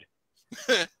cried.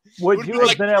 Would you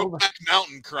have been able to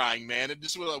mountain crying, man? It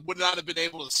just would not have been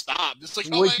able to stop. Just like,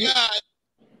 oh my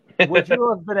God. Would you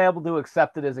have been able to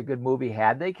accept it as a good movie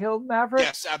had they killed Maverick?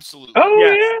 Yes, absolutely. Oh,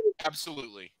 yeah.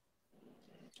 Absolutely.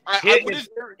 Him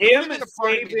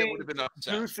saving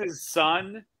Bruce's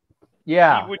son.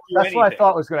 Yeah, that's what I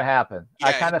thought was going to happen. Yeah,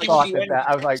 I kind of thought that.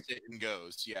 I was like,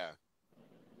 goes. Yeah.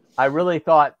 I really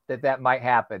thought that might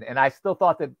happen, and I still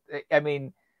thought that. I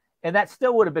mean, and that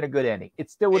still would have been a good ending. It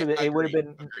still would have been. It would have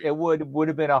been. It would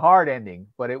have been a hard ending,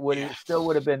 but it would still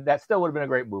would have been. That still would have been a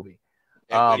great movie.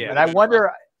 And I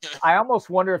wonder. I almost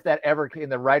wonder if that ever in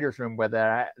the writers' room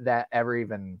whether that ever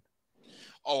even.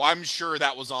 Oh, I'm sure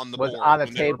that was on the board on the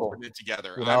table. It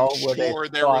together. I'm sure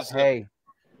there was. Hey,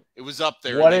 it was up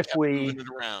there. What if we? Moving it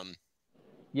around.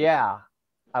 Yeah,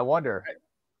 I wonder.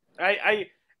 I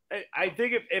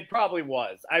think it probably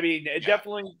was. I mean, it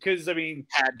definitely, because I mean,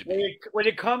 had to be. When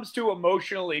it comes to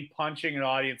emotionally punching an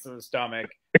audience in the stomach,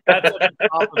 that's at the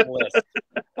top of the list.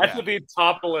 That's at the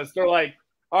top of the list. They're like,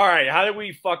 all right, how do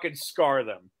we fucking scar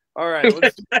them? All right,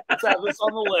 let's have this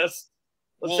on the list.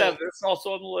 Let's have this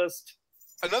also on the list.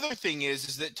 Another thing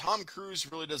is that Tom Cruise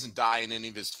really doesn't die in any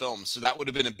of his films, so that would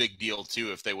have been a big deal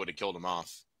too if they would have killed him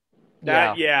off.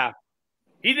 Yeah.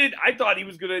 He did. I thought he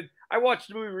was gonna. I watched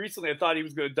the movie recently. I thought he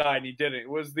was gonna die, and he didn't. It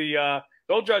was the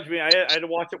don't judge me. I had to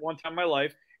watch it one time in my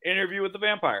life. Interview with the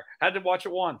Vampire. Had to watch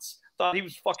it once. Thought he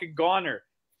was fucking goner.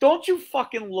 Don't you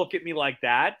fucking look at me like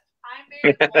that.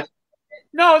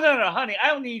 No, honey. I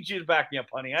don't need you to back me up,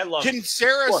 honey. I love you. Can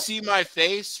Sarah see my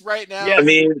face right now? Yeah, I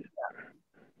mean,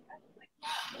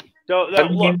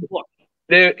 look.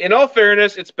 In all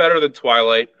fairness, it's better than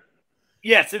Twilight.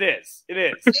 Yes, it is. It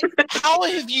is. How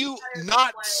have you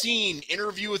not seen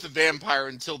Interview with a Vampire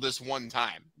until this one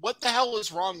time? What the hell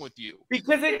is wrong with you?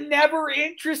 Because it never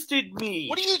interested me.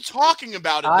 What are you talking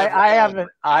about? I haven't.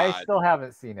 I still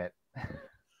haven't seen it.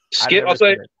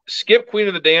 Skip Queen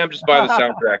of the Dam. Just buy the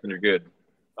soundtrack and you're good.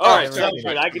 All right, sounds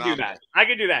good. I can do that.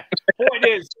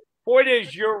 Point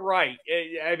is, you're right.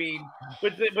 I mean,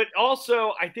 but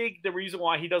also, I think the reason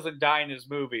why he doesn't die in his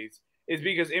movies is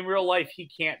because in real life he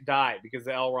can't die because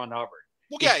of L. Ron Hubbard.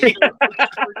 Well, yeah, Hubbard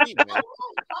fucking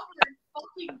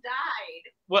died.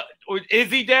 What is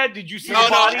he dead? Did you see the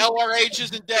body? No, LRH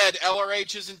isn't dead.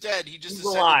 LRH isn't dead. He just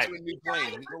ascended to a new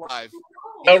plane. He's alive.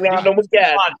 L. Ron was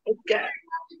dead.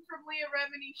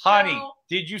 Honey,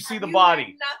 did you see the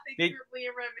body? Nothing from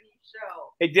Leah Remini's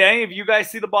show. Hey, did any of you guys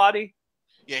see the body?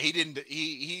 Yeah, he didn't.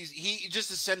 He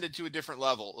just ascended to a different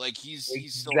level. Like he's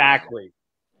still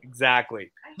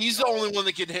Exactly. He's the only one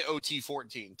that can hit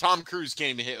OT-14. Tom Cruise can't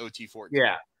even hit OT-14.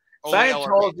 Yeah.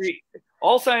 Scientology.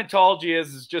 All Scientology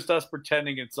is just us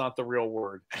pretending it's not the real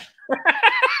word.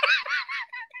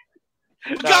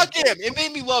 But goddamn, it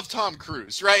made me love Tom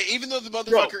Cruise, right? Even though the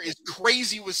motherfucker is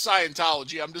crazy with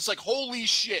Scientology, I'm just like, holy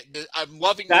shit, I'm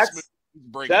loving this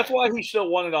movie. That's why he should have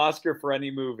won an Oscar for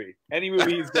any movie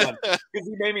he's done, because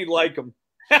he made me like him.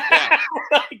 Yeah.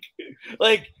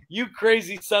 like you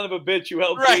crazy son of a bitch, you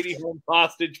held Katie Holmes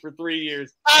hostage for 3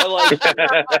 years. I like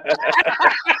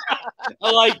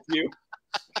I like you.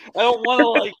 I don't want to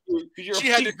like you. She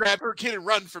had to grab her kid and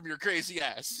run from your crazy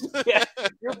ass. Yeah,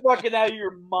 you're fucking out of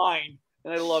your mind,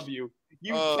 and I love you.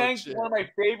 You tanked one of my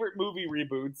favorite movie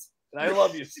reboots, and I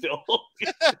love you still.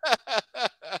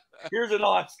 Here's an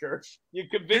Oscar. You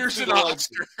convinced me to like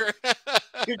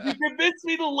you. You convinced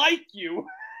me to like you.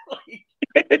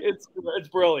 It's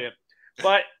brilliant.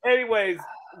 But anyways,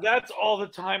 that's all the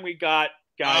time we got,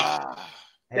 guys.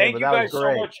 Thank you guys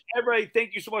so much. Everybody,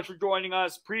 thank you so much for joining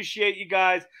us. Appreciate you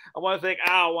guys. I want to thank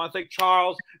Al. I want to thank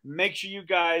Charles. Make sure you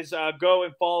guys go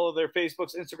and follow their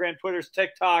Facebooks, Instagram, Twitters,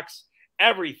 TikToks,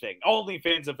 everything.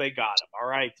 OnlyFans if they got them. All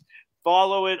right.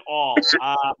 Follow it all.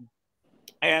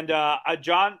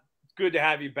 John, good to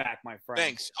have you back, my friend.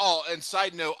 Thanks. Oh, and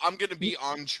side note, I'm going to be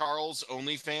on Charles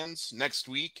OnlyFans next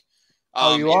week.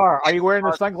 Oh, you are? Are you wearing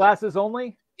the sunglasses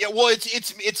only? Yeah, well,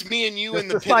 it's me and you in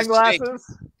the sunglasses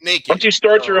naked. Why don't you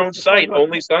start your own site?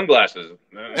 Only sunglasses.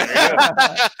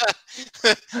 Have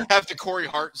the Corey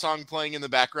Hart song playing in the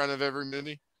background of every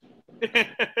movie.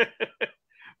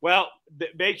 Well,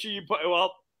 make sure you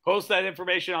post that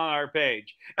information on our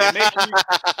page, and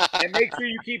make sure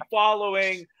you keep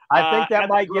following. I think that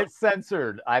might get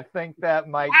censored. We'll edit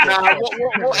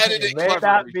it. May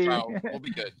not be. We'll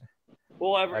be good.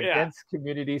 Against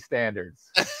community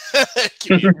standards.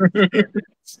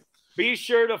 Be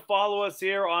sure to follow us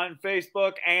here on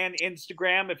Facebook and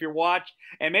Instagram if you're watching,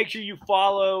 and make sure you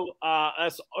follow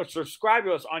us or subscribe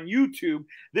to us on YouTube.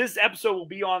 This episode will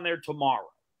be on there tomorrow.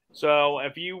 So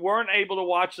if you weren't able to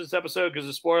watch this episode because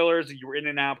of spoilers, you were in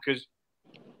and out because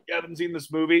you haven't seen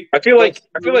this movie. I feel like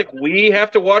we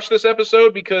have to watch this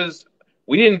episode because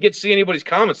we didn't get to see anybody's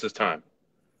comments this time.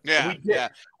 Yeah.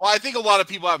 Well, I think a lot of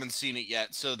people haven't seen it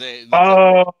yet, so they.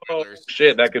 Oh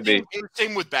shit, that could be.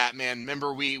 Same with Batman.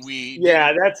 Remember, we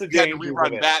that's a we had to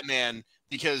rerun Batman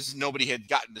because nobody had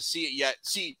gotten to see it yet.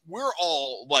 See, we're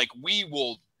all like, we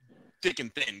will thick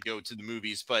and thin go to the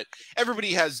movies, but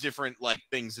everybody has different like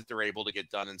things that they're able to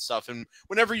get done and stuff. And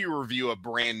whenever you review a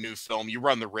brand new film, you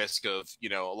run the risk of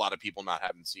a lot of people not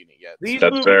having seen it yet. These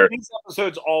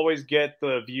episodes always get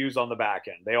the views on the back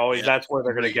end. They always that's where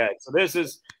they're going to get. So this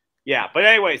is But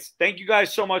anyways, thank you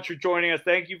guys so much for joining us.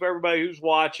 Thank you for everybody who's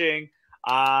watching.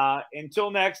 Until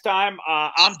next time,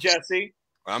 I'm Jesse.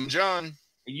 I'm John.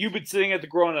 You've been sitting at the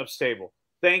grown-ups table.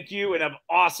 Thank you, and have an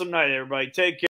awesome night, everybody. Take care.